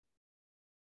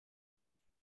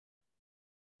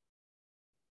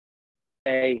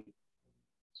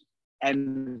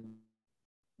and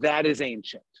that is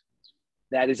ancient.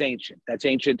 That is ancient. That's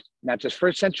ancient, not just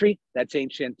first century, that's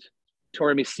ancient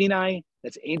Torah Sinai,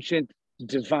 that's ancient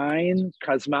divine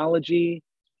cosmology,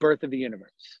 birth of the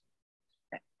universe.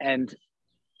 And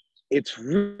it's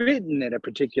written at a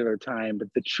particular time, but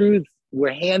the truth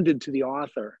were handed to the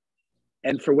author.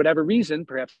 And for whatever reason,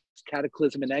 perhaps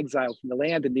cataclysm and exile from the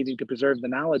land and needing to preserve the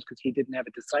knowledge because he didn't have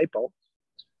a disciple,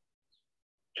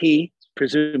 he,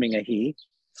 presuming a he,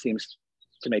 seems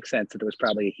to make sense that there was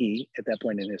probably a he at that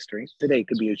point in history. Today it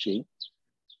could be a she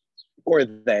or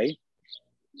they,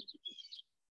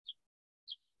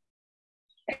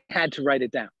 had to write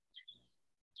it down.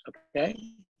 Okay?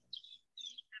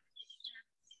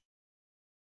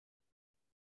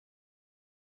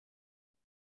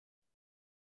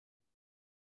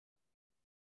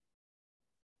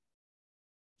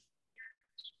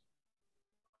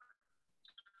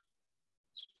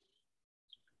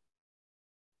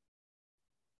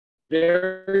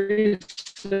 Very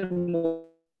similar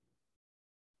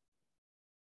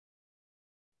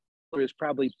is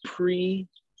probably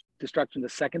pre-destruction of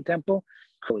the Second Temple,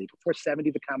 before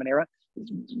 70, the Common Era.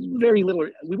 Very little.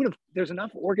 There's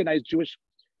enough organized Jewish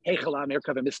Heichal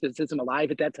Merkava and mysticism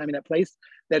alive at that time in that place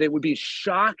that it would be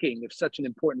shocking if such an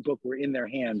important book were in their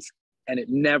hands and it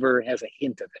never has a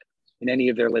hint of it in any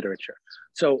of their literature.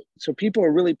 So people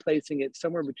are really placing it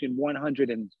somewhere between 100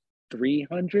 and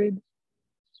 300.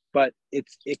 But it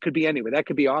could be anywhere. That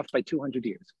could be off by 200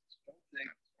 years.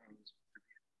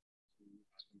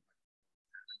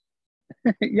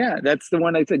 Yeah, that's the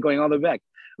one I said going all the way back.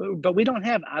 But we don't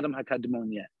have Adam HaKadmon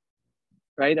yet,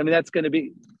 right? I mean, that's going to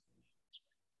be,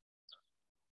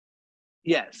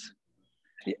 yes,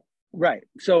 yeah, right.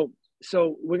 So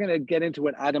we're going to get into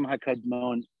what Adam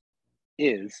HaKadmon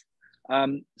is.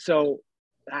 So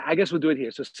I guess we'll do it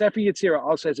here. So Sefer Yetzirah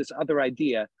also has this other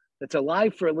idea that's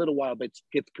alive for a little while, but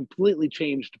gets completely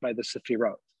changed by the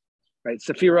Sefirot, right?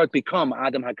 Sefirot become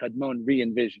Adam HaKadmon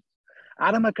re-envisioned.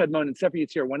 Adam HaKadmon in Sefer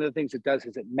Yetzirah, one of the things it does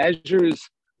is it measures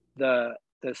the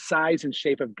size and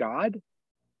shape of God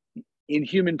in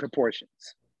human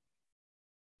proportions.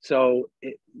 So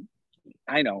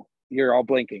I know, you're all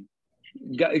blinking.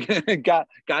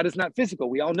 God is not physical.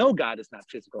 We all know God is not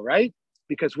physical, right?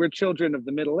 Because we're children of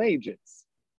the Middle Ages,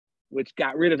 which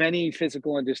got rid of any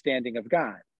physical understanding of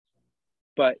God.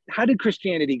 But how did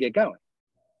Christianity get going?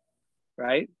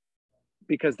 Right?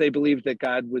 Because they believed that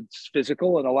God was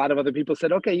physical, and a lot of other people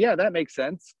said, okay, yeah, that makes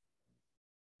sense.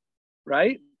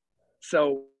 right?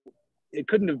 So it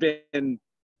couldn't have been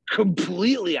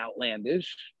completely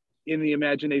outlandish in the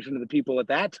imagination of the people at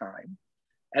that time.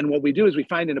 And what we do is we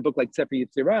find in a book like Sefer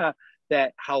Yetzirah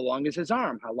that how long is his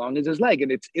arm? How long is his leg?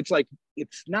 And it's like,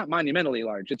 it's not monumentally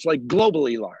large. It's like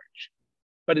globally large,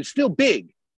 but it's still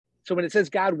big. So when it says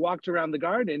God walked around the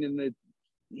garden in the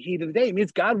heat of the day, it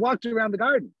means God walked around the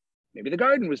garden. Maybe the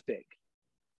garden was big,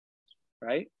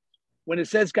 right? When it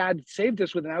says God saved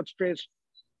us with an outstretched,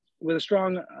 with a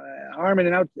strong arm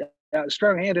and a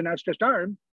strong hand and outstretched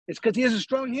arm, it's because he has a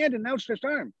strong hand and an outstretched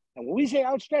arm. And when we say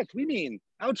outstretched, we mean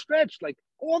outstretched, like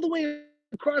all the way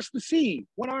across the sea,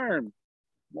 one arm,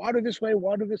 water this way,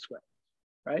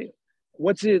 right?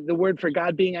 What's the word for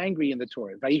God being angry in the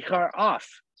Torah? Vayichar af.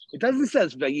 It doesn't say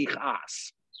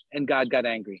vayichas, and God got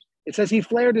angry. It says he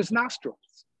flared his nostrils.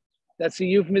 That's the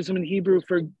euphemism in Hebrew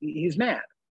for he's mad.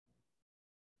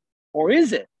 Or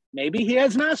is it? Maybe he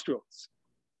has nostrils,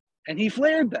 and he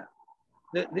flared them.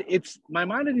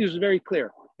 Maimonides is very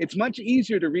clear. It's much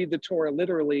easier to read the Torah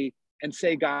literally and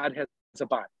say God has a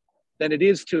body than it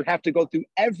is to have to go through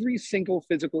every single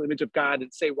physical image of God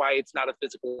and say why it's not a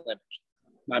physical image.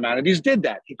 Maimonides did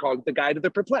that. He called it the Guide of the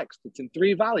Perplexed. It's in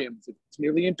 3 volumes. It's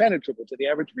nearly impenetrable to the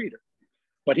average reader.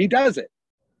 But he does it.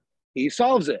 He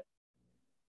solves it.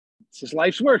 It's his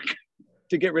life's work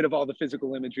to get rid of all the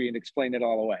physical imagery and explain it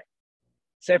all away.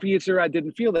 Sefer Yetzirah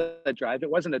didn't feel that drive. It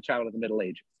wasn't a child of the Middle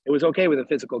Ages. It was okay with a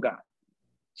physical God.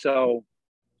 So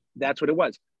that's what it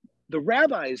was. The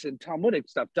rabbis and Talmudic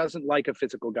stuff doesn't like a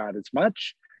physical God as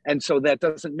much. And so that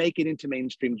doesn't make it into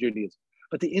mainstream Judaism.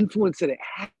 But the influence that it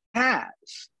has,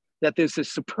 that there's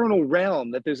this supernal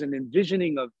realm, that there's an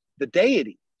envisioning of the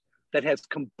deity that has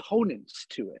components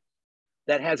to it,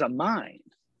 that has a mind,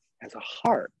 has a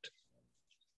heart,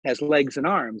 has legs and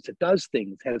arms, that does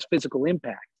things, has physical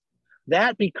impact.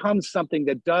 That becomes something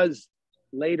that does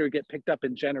later get picked up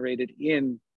and generated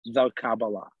in the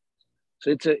Kabbalah.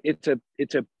 So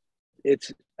it's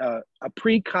a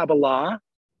pre-Kabbalah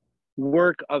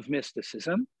work of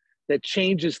mysticism that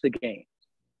changes the game.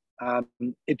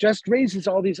 It just raises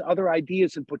all these other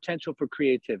ideas and potential for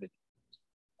creativity.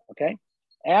 Okay.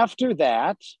 After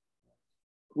that,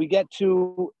 we get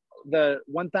to the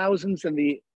 1000s and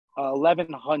the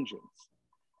 1100s.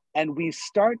 And we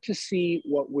start to see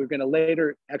what we're going to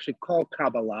later actually call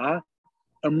Kabbalah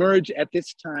emerge at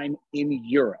this time in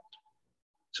Europe.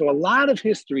 So a lot of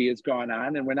history has gone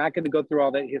on, and we're not going to go through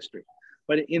all that history.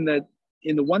 But in the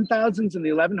 1000s and the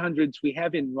 1100s, we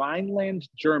have in Rhineland,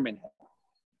 Germany,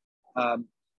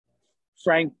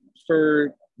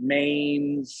 Frankfurt,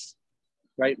 Mainz,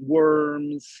 right,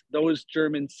 Worms, those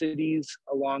German cities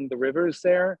along the rivers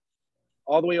there,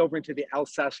 all the way over into the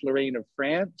Alsace-Lorraine of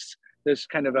France. There's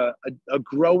kind of a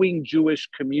growing Jewish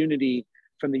community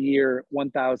from the year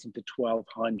 1000 to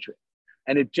 1200.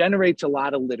 And it generates a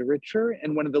lot of literature.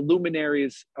 And one of the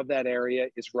luminaries of that area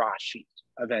is Rashi,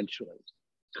 eventually,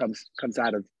 comes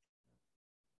out of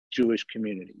Jewish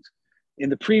communities. In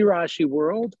the pre-Rashi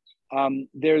world,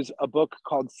 there's a book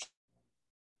called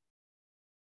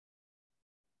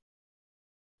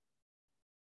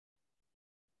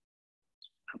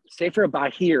Sefer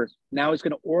Bahir now is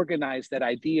going to organize that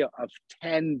idea of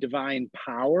 10 divine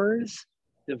powers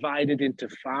divided into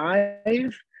 5,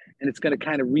 and it's going to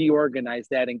kind of reorganize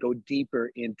that and go deeper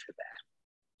into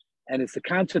that. And it's the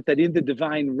concept that in the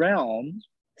divine realm,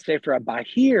 Sefer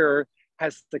Bahir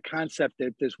has the concept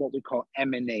that there's what we call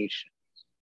emanation.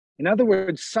 In other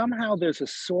words, somehow there's a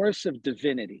source of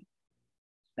divinity.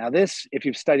 Now this, if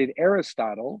you've studied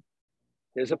Aristotle,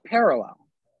 there's a parallel,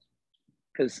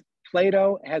 because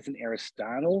Plato has an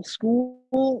Aristotle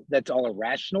school that's all a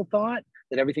rational thought,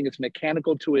 that everything is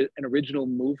mechanical to an original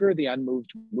mover, the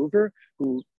unmoved mover,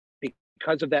 who,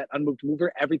 because of that unmoved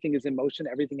mover, everything is in motion,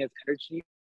 everything has energy,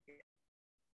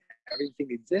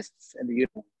 everything exists. And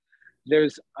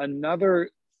there's another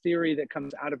theory that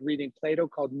comes out of reading Plato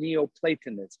called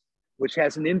Neoplatonism, which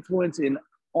has an influence in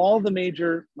all the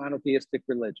major monotheistic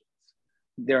religions.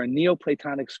 There are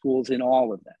Neoplatonic schools in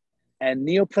all of them. And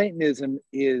Neoplatonism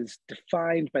is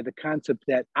defined by the concept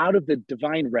that out of the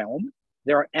divine realm,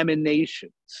 there are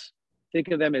emanations. Think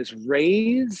of them as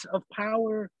rays of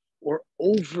power or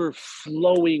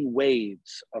overflowing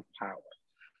waves of power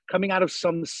coming out of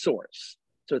some source.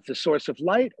 So it's the source of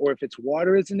light, or if it's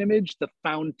water as an image, the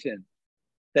fountain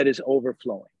that is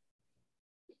overflowing.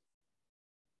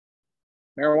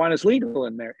 Marijuana is legal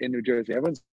in New Jersey.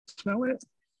 Everyone smell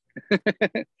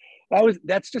it?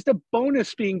 That's just a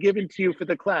bonus being given to you for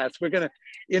the class. We're gonna,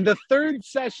 in the 3rd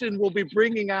session, we'll be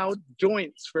bringing out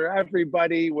joints for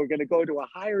everybody. We're gonna go to a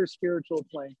higher spiritual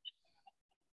plane.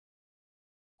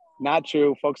 Not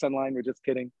true, folks online, we're just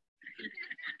kidding.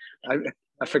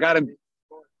 I forgot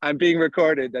I'm being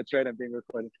recorded. That's right, I'm being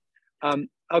recorded.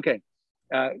 Okay,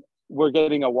 we're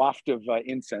getting a waft of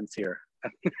incense here.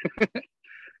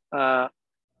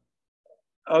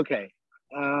 Okay,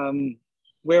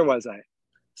 where was I?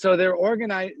 So they're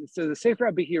organized. So the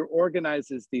Sefer HaBehir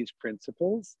organizes these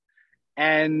principles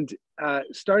and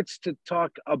starts to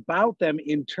talk about them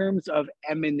in terms of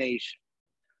emanation.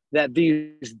 That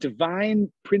these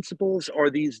divine principles or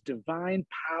these divine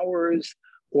powers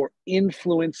or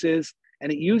influences, and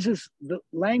it uses the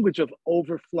language of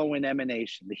overflow and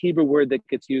emanation. The Hebrew word that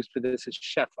gets used for this is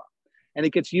shefa, and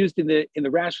it gets used in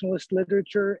the rationalist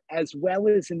literature as well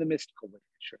as in the mystical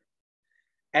literature.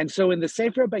 And so in the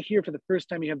Sefer HaBehir, for the first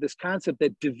time, you have this concept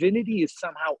that divinity is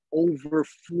somehow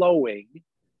overflowing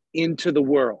into the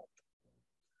world.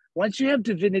 Once you have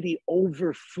divinity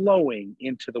overflowing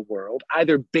into the world,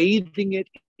 either bathing it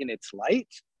in its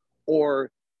light or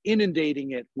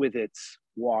inundating it with its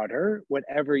water,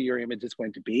 whatever your image is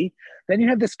going to be, then you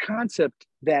have this concept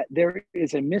that there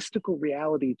is a mystical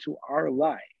reality to our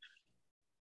life,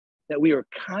 that we are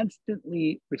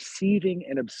constantly receiving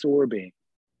and absorbing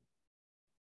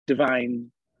divine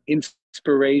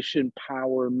inspiration,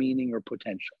 power, meaning, or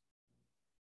potential.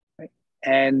 Right?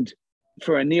 And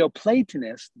for a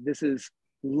Neoplatonist, this is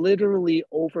literally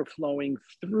overflowing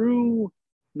through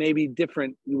maybe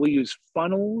different, we'll use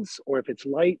funnels, or if it's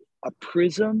light, a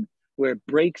prism where it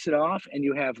breaks it off and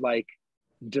you have like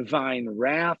divine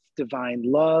wrath, divine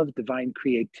love, divine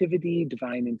creativity,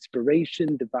 divine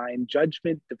inspiration, divine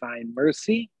judgment, divine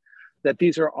mercy, that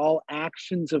these are all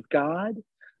actions of God,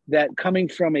 that coming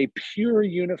from a pure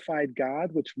unified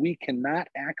God, which we cannot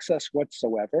access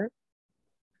whatsoever,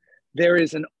 there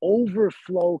is an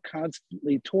overflow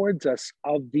constantly towards us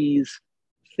of these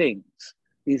things,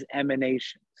 these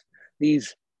emanations,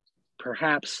 these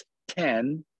perhaps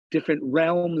 10 different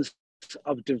realms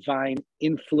of divine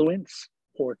influence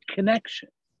or connection.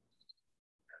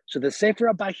 So the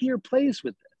Sefer HaBehir plays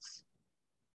with this,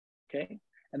 okay?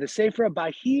 And the Sefer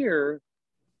HaBehir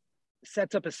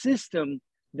sets up a system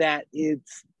that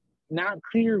it's not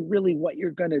clear really what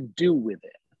you're gonna do with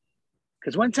it.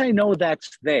 Because once I know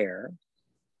that's there,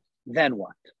 then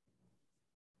what?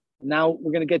 Now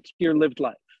we're going to get to your lived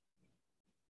life.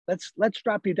 Let's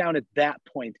drop you down at that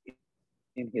point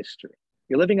in history.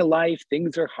 You're living a life,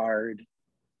 things are hard,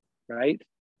 right?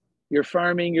 You're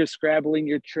farming, you're scrabbling,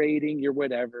 you're trading, you're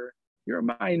whatever. You're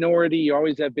a minority, you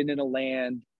always have been in a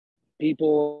land.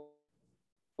 People,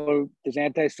 there's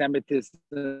anti-Semitism,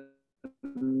 there's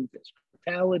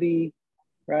brutality,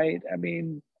 right? I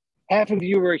mean, half of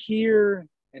you are here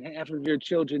and half of your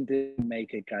children didn't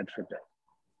make it, God forbid.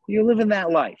 You're living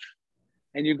that life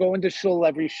and you're going to shul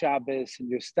every Shabbos and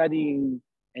you're studying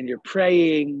and you're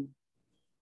praying,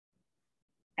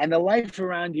 and the life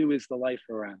around you is the life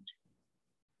around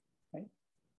you, right?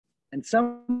 And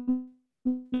somebody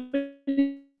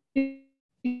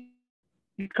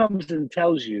comes and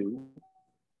tells you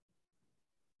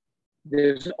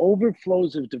there's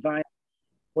overflows of divine.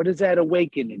 What is that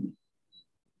awakening?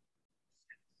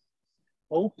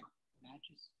 Hope,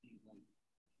 majesty,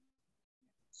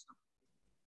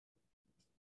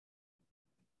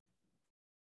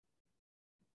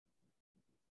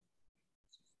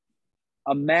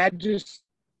 a majesty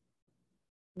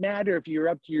matter if you're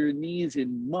up to your knees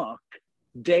in muck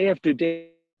day after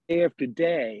day after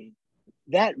day.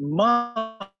 That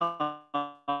muck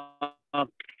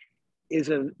is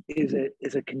a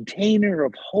container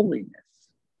of holiness,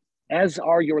 as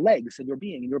are your legs and your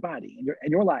being and your body and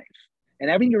your life. And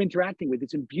everything you're interacting with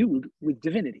is imbued with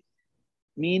divinity,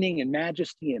 meaning and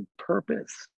majesty and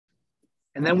purpose.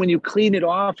 And then when you clean it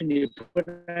off and you put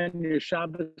on your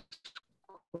Shabbos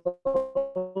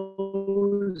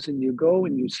clothes and you go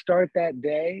and you start that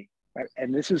day, right?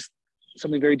 And this is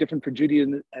something very different for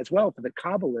Judaism as well. For the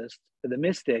Kabbalist, for the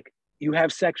mystic, you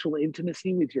have sexual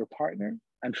intimacy with your partner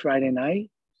on Friday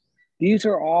night. These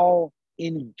are all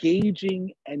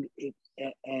engaging and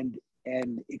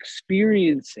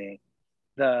experiencing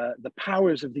the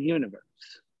powers of the universe,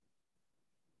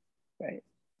 right?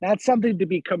 Not something to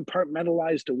be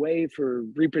compartmentalized away for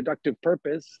reproductive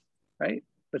purpose, right?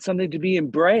 But something to be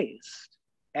embraced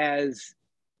as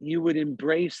you would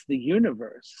embrace the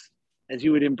universe, as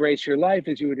you would embrace your life,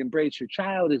 as you would embrace your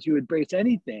child, as you would embrace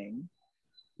anything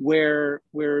where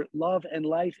love and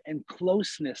life and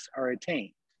closeness are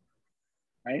attained,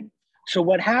 right? So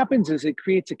what happens is it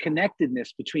creates a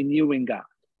connectedness between you and God,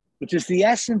 which is the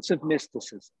essence of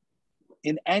mysticism.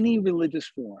 In any religious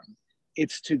form,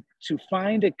 it's to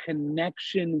find a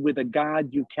connection with a God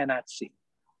you cannot see,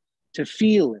 to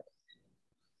feel it,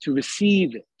 to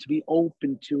receive it, to be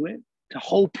open to it, to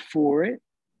hope for it,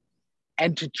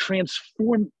 and to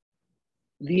transform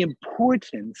the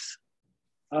importance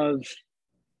of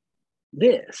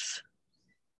this,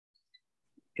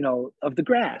 of the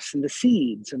grass and the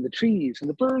seeds and the trees and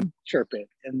the bird chirping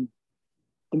and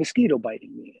the mosquito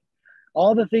biting me.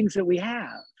 All the things that we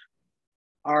have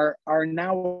are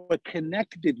now a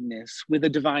connectedness with a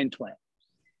divine plan,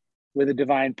 with a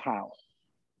divine power,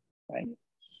 right?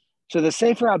 So the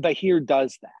Sefer HaBahir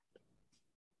does that.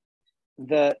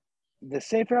 The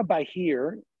Sefer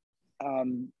HaBahir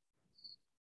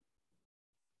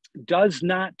does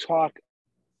not talk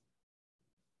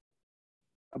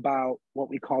about what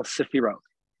we call Sefirot,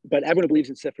 but everyone who believes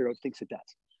in Sefirot thinks it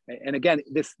does. Right? And again,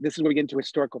 this is where we get into a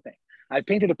historical thing. I've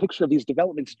painted a picture of these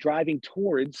developments driving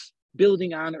towards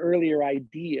building on earlier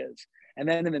ideas. And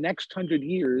then in the next 100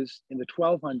 years, in the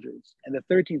 1200s and the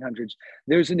 1300s,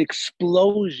 there's an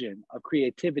explosion of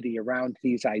creativity around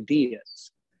these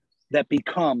ideas that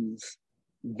becomes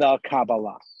the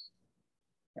Kabbalah,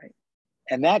 right?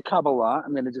 And that Kabbalah,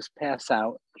 I'm going to just pass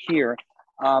out here.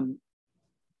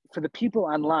 For the people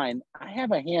online, I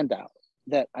have a handout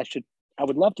that I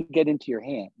would love to get into your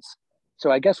hands.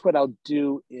 So I guess what I'll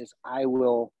do is I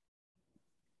will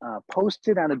post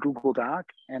it on a Google Doc,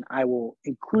 and I will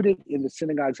include it in the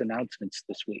synagogue's announcements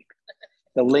this week,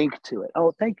 the link to it.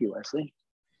 Oh, thank you, Leslie.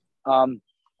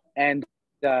 And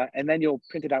then you'll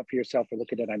print it out for yourself or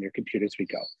look at it on your computer as we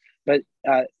go. But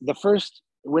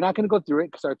we're not going to go through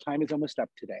it because our time is almost up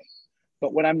today.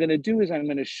 But what I'm going to do is I'm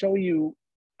going to show you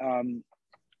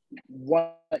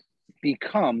what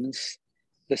becomes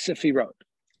the Sefirot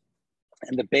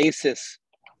and the basis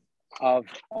of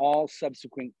all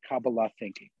subsequent Kabbalah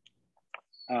thinking,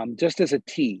 just as a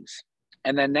tease.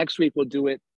 And then next week we'll do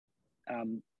it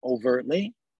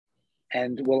overtly,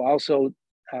 and we'll also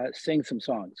sing some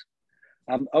songs.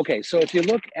 Okay, so if you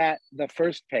look at the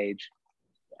first page,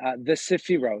 the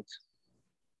Sefirot,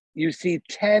 you see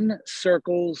 10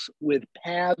 circles with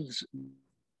paths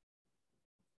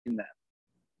in them.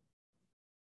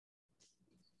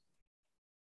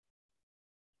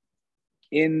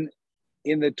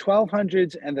 In the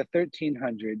 1200s and the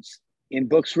 1300s, in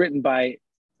books written by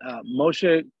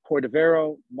Moshe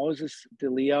Cordovero, Moses de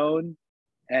Leon,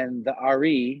 and the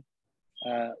Ari,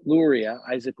 Luria,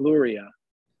 Isaac Luria,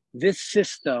 this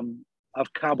system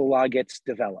of Kabbalah gets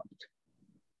developed.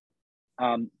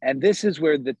 And this is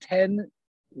where the 10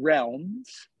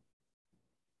 realms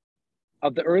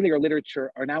of the earlier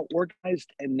literature are now organized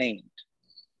and named.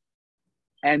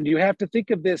 And you have to think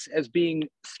of this as being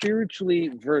spiritually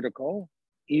vertical,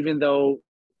 even though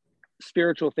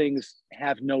spiritual things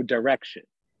have no direction.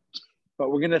 But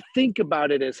we're going to think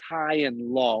about it as high and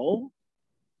low,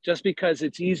 just because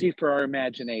it's easy for our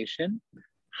imagination.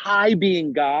 High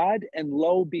being God and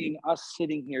low being us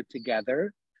sitting here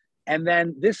together. And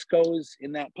then this goes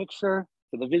in that picture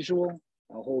for the visual.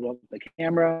 I'll hold up the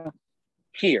camera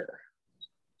here.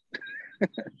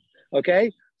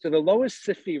 Okay, so the lowest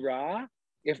Sefirah,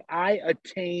 if I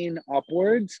attain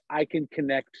upwards, I can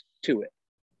connect to it.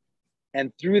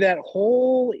 And through that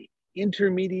whole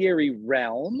intermediary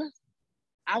realm,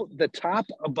 out the top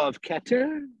above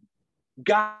Keter,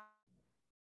 God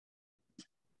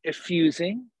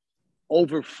effusing,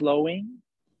 overflowing,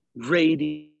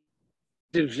 radiant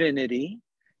divinity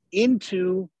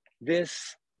into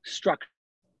this structure.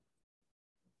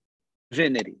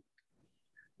 Divinity.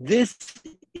 This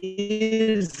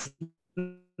is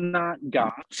not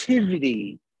God.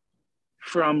 Activity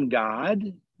from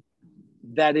God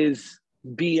that is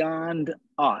beyond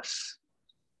us.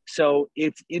 So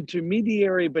it's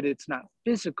intermediary, but it's not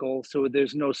physical. So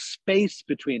there's no space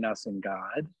between us and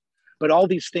God, but all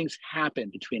these things happen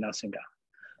between us and God.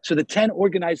 So the 10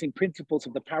 organizing principles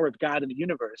of the power of God in the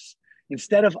universe,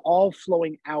 instead of all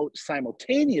flowing out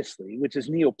simultaneously, which is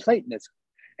Neoplatonism,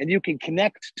 and you can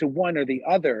connect to one or the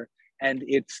other, and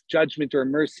it's judgment or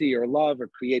mercy or love or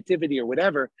creativity or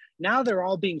whatever, now they're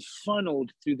all being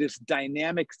funneled through this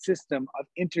dynamic system of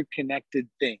interconnected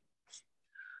things.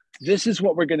 This is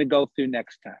what we're going to go through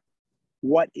next time.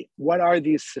 What are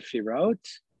these Sefirot,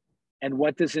 and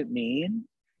what does it mean?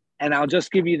 And I'll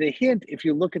just give you the hint. If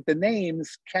you look at the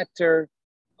names, Keter,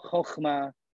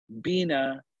 Chochmah,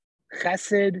 Bina,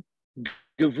 Chesed,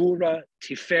 Gevura,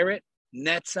 Tiferet,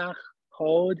 Netzach,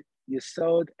 Hod,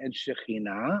 Yesod, and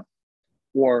Shekhinah,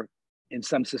 or in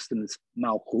some systems,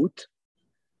 Malchut,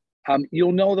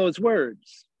 you'll know those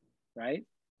words, right?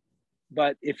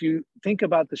 But if you think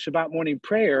about the Shabbat morning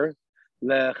prayer,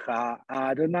 Lecha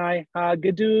Adonai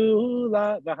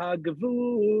HaGedula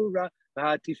v'HaGevura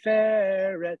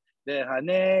v'HaTiferet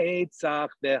v'HaNetzach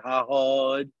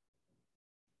v'HaHod.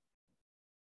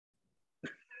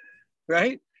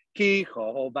 right? Ki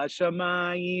chol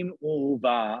bashamayim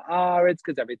uva'aretz,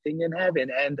 because everything in heaven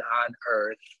and on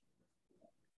earth,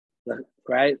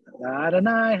 right?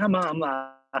 Adonai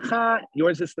hamamlacha,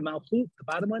 yours is the malchut, the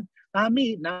bottom one.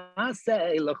 Ami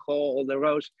naseh lechol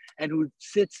lerosh, and who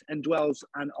sits and dwells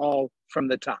on all from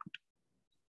the top.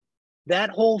 That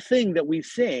whole thing that we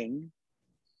sing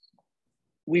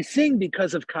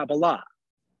because of Kabbalah.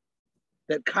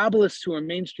 That Kabbalists who are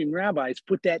mainstream rabbis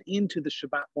put that into the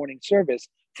Shabbat morning service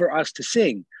for us to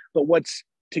sing. But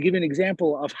to give you an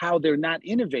example of how they're not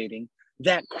innovating,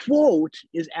 that quote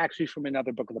is actually from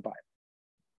another book of the Bible,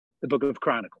 the book of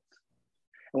Chronicles.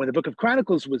 And when the book of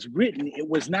Chronicles was written, it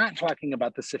was not talking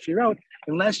about the Sefirot,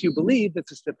 unless you believe that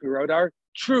the Sefirot are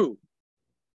true.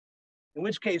 In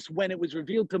which case, when it was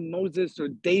revealed to Moses or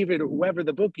David or whoever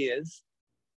the book is,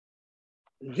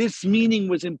 this meaning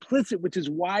was implicit, which is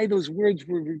why those words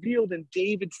were revealed, and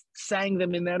David sang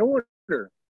them in that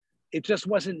order. It just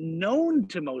wasn't known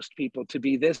to most people to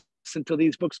be this until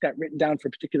these books got written down for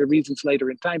particular reasons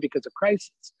later in time because of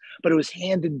crisis. But it was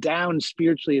handed down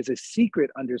spiritually as a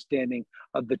secret understanding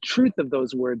of the truth of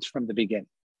those words from the beginning.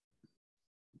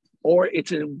 Or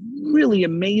it's a really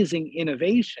amazing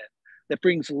innovation that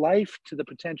brings life to the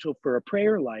potential for a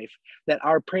prayer life, that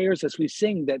our prayers as we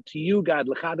sing, that to you, God,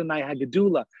 L'chadonai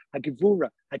Hagedula, Hagevura,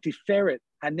 Hatiferet,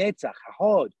 Hanetzach,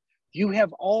 Hahod, you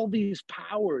have all these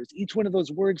powers. Each one of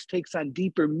those words takes on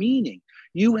deeper meaning.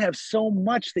 You have so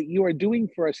much that you are doing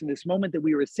for us in this moment that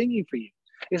we were singing for you.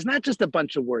 It's not just a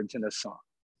bunch of words in a song.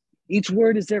 Each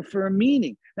word is there for a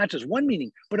meaning, not just one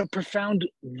meaning, but a profound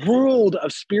world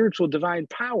of spiritual divine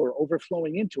power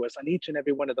overflowing into us on each and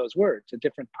every one of those words, a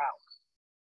different power.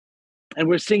 And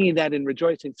we're singing that in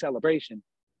rejoicing celebration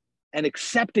and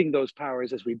accepting those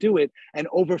powers as we do it and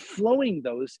overflowing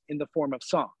those in the form of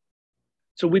song.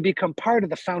 So we become part of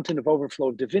the fountain of overflow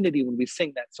of divinity when we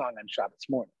sing that song on Shabbos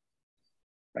morning,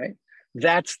 right?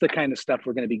 That's the kind of stuff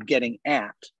we're going to be getting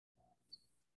at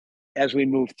as we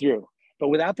move through. But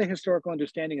without the historical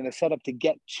understanding and the setup to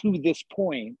get to this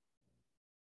point,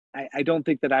 I don't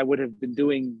think that I would have been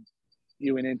doing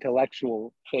you an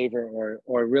intellectual favor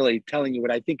or really telling you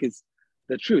what I think is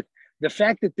the truth. The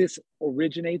fact that this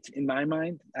originates, in my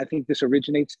mind, I think this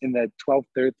originates in the 12th,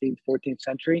 13th, 14th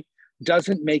century,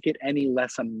 doesn't make it any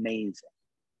less amazing,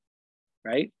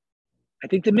 right? I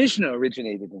think the Mishnah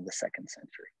originated in the 2nd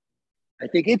century. I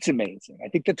think it's amazing. I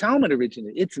think the Talmud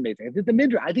originated, it's amazing. I think the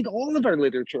Midrash, I think all of our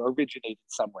literature originated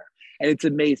somewhere, and it's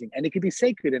amazing. And it can be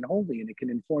sacred and holy, and it can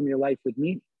inform your life with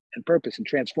meaning and purpose and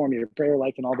transform your prayer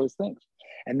life and all those things.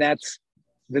 And that's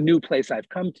the new place I've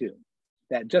come to,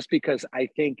 that just because I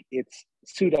think it's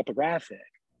pseudopographic,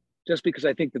 just because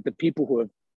I think that the people who have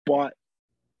bought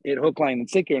it hook, line, and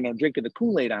sinker and are drinking the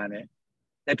Kool-Aid on it,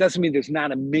 that doesn't mean there's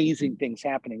not amazing things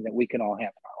happening that we can all have in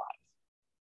our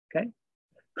lives, okay?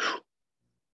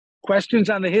 Questions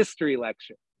on the history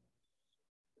lecture?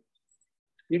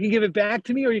 You can give it back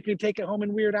to me or you can take it home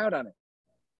and weird out on it.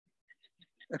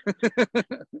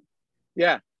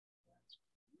 Yeah.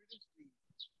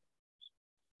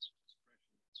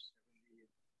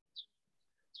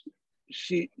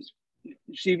 Shiv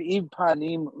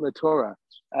Panim LaTorah.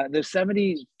 There's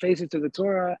 70 faces to the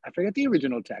Torah. I forget the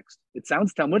original text. It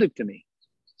sounds Talmudic to me.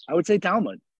 I would say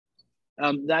Talmud.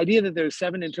 The idea that there's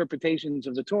 7 interpretations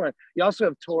of the Torah. You also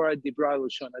have Torah Dibra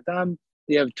Lashon Adam.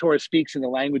 You have Torah speaks in the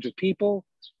language of people,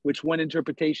 which one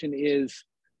interpretation is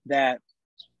that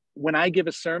when I give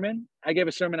a sermon, I gave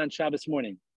a sermon on Shabbos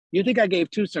morning. You think I gave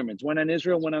 2 sermons, one on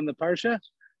Israel, one on the Parsha?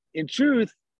 In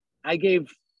truth, I gave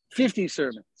 50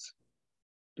 sermons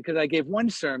because I gave 1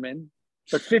 sermon,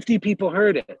 but 50 people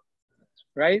heard it,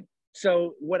 right?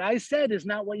 So what I said is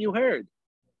not what you heard.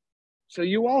 So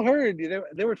you all heard,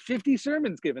 there were 50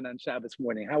 sermons given on Shabbos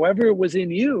morning. However it was in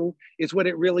you is what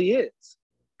it really is.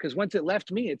 Because once it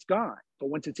left me, it's gone. But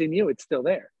once it's in you, it's still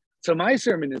there. So my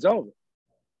sermon is over.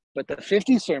 But the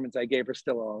 50 sermons I gave are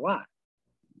still alive,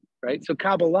 right? So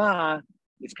Kabbalah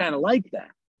is kind of like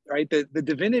that, right? The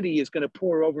divinity is going to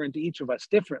pour over into each of us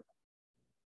differently,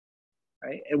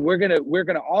 right? And we're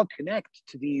gonna all connect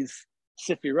to these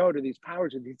Sefirot or these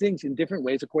powers or these things in different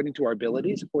ways according to our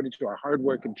abilities, according to our hard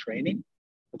work and training,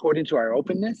 according to our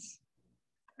openness,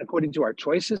 according to our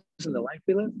choices in the life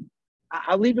we live.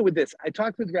 I'll leave it with this. I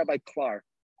talked with Rabbi Clark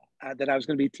that I was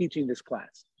going to be teaching this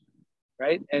class,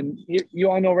 right? And you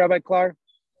all know Rabbi Clark?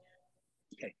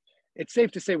 Okay. It's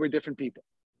safe to say we're different people,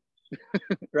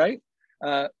 right?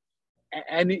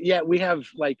 And yet we have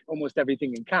like almost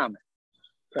everything in common,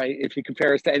 right? If you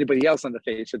compare us to anybody else on the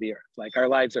face of the earth, like our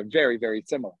lives are very, very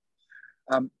similar.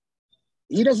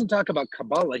 He doesn't talk about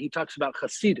Kabbalah, he talks about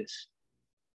Hasidus,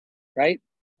 right?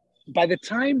 by the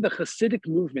time the Hasidic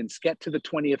movements get to the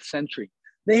 20th century,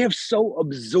 they have so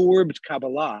absorbed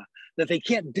Kabbalah that they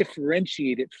can't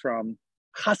differentiate it from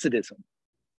Hasidism.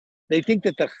 They think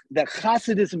that that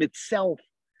Hasidism itself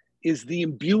is the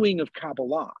imbuing of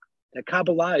Kabbalah, that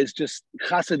Kabbalah is just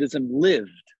Hasidism lived,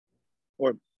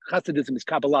 or Hasidism is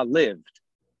Kabbalah lived,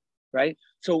 right?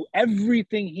 So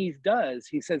everything he does,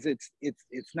 he says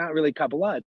it's not really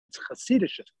Kabbalah, it's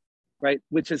Hasidism, right?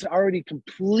 Which has already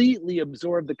completely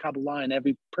absorbed the Kabbalah in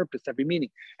every purpose, every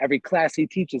meaning, every class he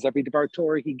teaches, every Devar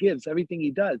Torah he gives, everything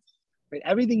he does. Right?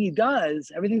 Everything he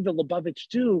does, everything the Lubavitch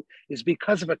do is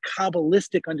because of a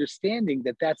Kabbalistic understanding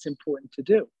that that's important to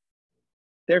do.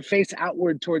 Their face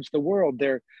outward towards the world,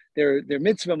 their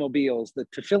mitzvah mobiles, the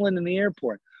tefillin in the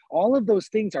airport, all of those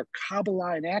things are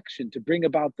Kabbalah in action to bring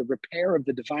about the repair of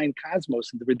the divine cosmos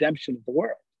and the redemption of the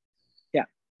world. Yeah.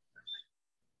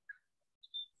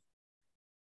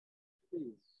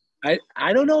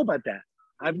 I don't know about that.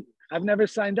 I've never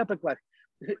signed up a class.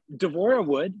 Devorah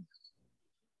would.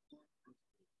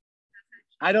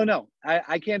 I don't know.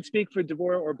 I can't speak for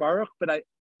Devorah or Baruch, but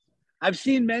I've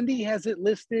seen Mendy has it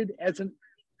listed as an.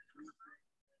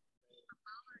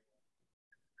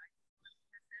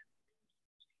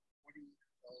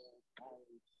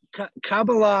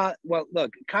 Kabbalah, well,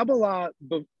 look, Kabbalah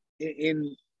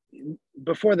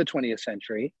before the 20th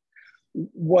century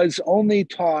was only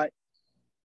taught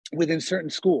within certain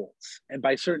schools and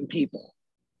by certain people.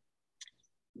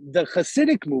 The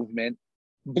Hasidic movement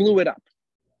blew it up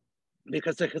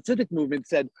because the Hasidic movement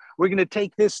said, we're going to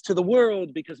take this to the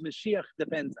world because Mashiach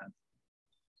depends on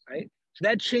it, right? So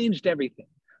that changed everything.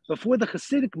 Before the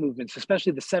Hasidic movements,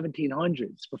 especially the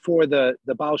 1700s, before the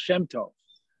Baal Shem Tov,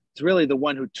 it's really the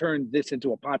one who turned this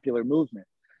into a popular movement.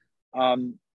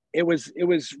 It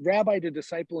was rabbi to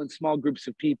disciple in small groups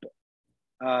of people.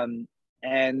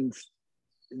 And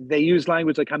they use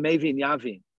language like Hamevi and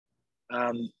Yavin.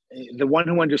 The one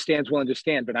who understands will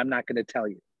understand, but I'm not going to tell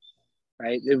you,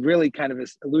 right? It really kind of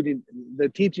is alluding the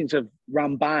teachings of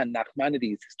Ramban,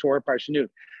 Nachmanides, his Torah Parshanut.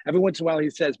 Every once in a while he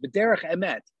says, B'derech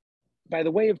emet, by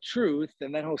the way of truth,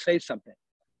 and then he'll say something.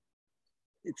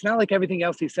 It's not like everything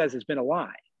else he says has been a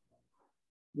lie.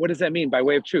 What does that mean by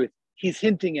way of truth? He's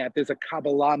hinting at there's a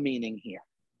Kabbalah meaning here.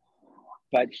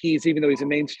 But even though he's a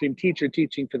mainstream teacher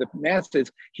teaching for the masses,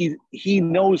 he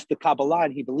knows the Kabbalah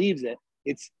and he believes it.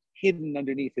 It's hidden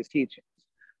underneath his teachings.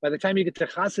 By the time you get to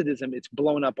Hasidism, it's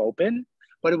blown up open,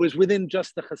 but it was within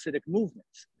just the Hasidic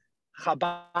movements.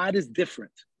 Chabad is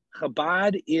different.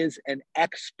 Chabad is an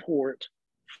export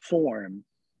form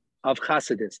of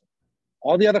Hasidism.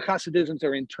 All the other Hasidisms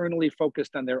are internally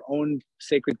focused on their own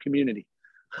sacred community.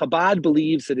 Chabad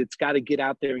believes that it's got to get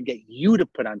out there and get you to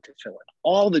put on tefillin.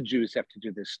 All the Jews have to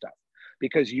do this stuff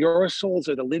because your souls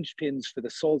are the linchpins for the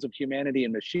souls of humanity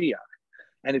and Mashiach.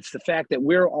 And it's the fact that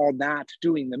we're all not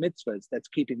doing the mitzvahs that's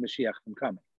keeping Mashiach from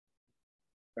coming,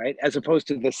 right? As opposed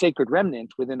to the sacred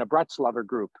remnant within a Bratslaver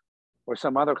group or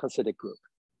some other Hasidic group,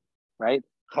 right?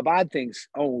 Chabad thinks,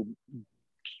 oh,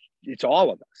 it's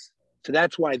all of us. So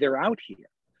that's why they're out here.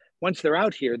 Once they're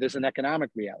out here, there's an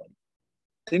economic reality.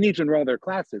 They need to enroll their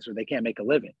classes or they can't make a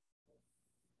living,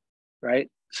 right?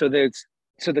 So the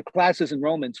classes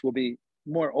enrollments will be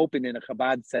more open in a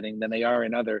Chabad setting than they are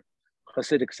in other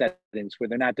Hasidic settings where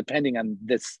they're not depending on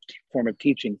this form of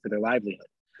teaching for their livelihood.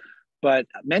 But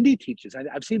Mendy teaches.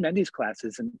 I've seen Mendy's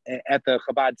classes at the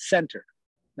Chabad Center,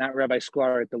 not Rabbi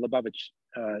Sklar at the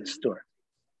Lubavitch store.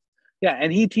 Yeah,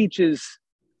 and he teaches.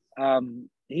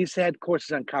 He's had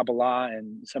courses on Kabbalah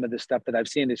and some of the stuff that I've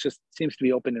seen. It just seems to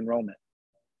be open enrollment.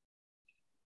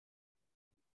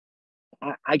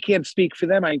 I can't speak for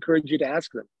them. I encourage you to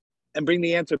ask them and bring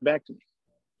the answer back to me.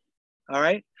 All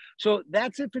right. So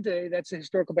that's it for today. That's the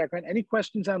historical background. Any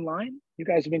questions online? You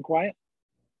guys have been quiet.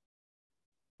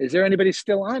 Is there anybody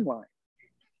still online?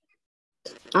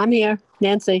 I'm here,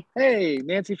 Nancy. Hey,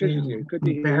 Nancy Fisher's here. Good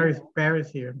to hear you. Barry's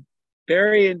here.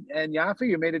 Barry and Yafa,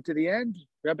 you made it to the end.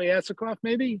 Rabbi Yassakoff,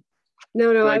 maybe?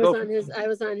 No, I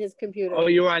was on his computer. Oh,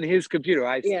 you were on his computer.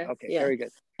 I see. Yeah, Okay, yeah. very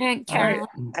good. And Carol,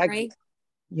 right?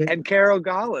 And Carol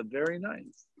Golub, very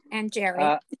nice. And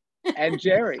Jerry. And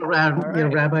Jerry. Right.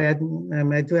 Rabbi,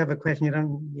 I do have a question.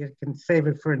 You can save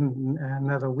it for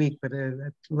another week, but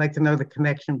I'd like to know the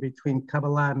connection between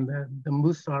Kabbalah and the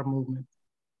Musar movement.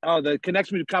 Oh, the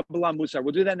connection between Kabbalah and Musar.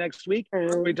 We'll do that next week.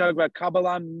 We talk about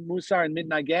Kabbalah, Musar, and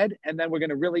Mitnaged, and then we're going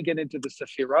to really get into the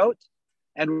Sefirot,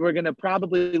 and we're going to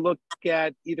probably look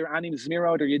at either Anim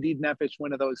Zmirot or Yedid Nefesh,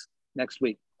 one of those next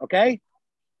week. Okay?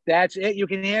 That's it. You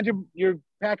can hand your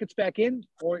packets back in,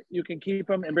 or you can keep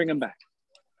them and bring them back.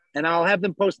 And I'll have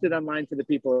them posted online for the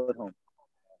people at home.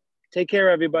 Take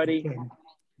care, everybody. Okay.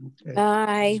 Okay.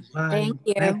 Bye. Bye. Thank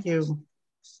you. Thank you.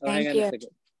 Oh, hang Thank on you. a second.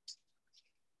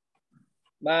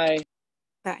 Bye.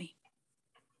 Bye.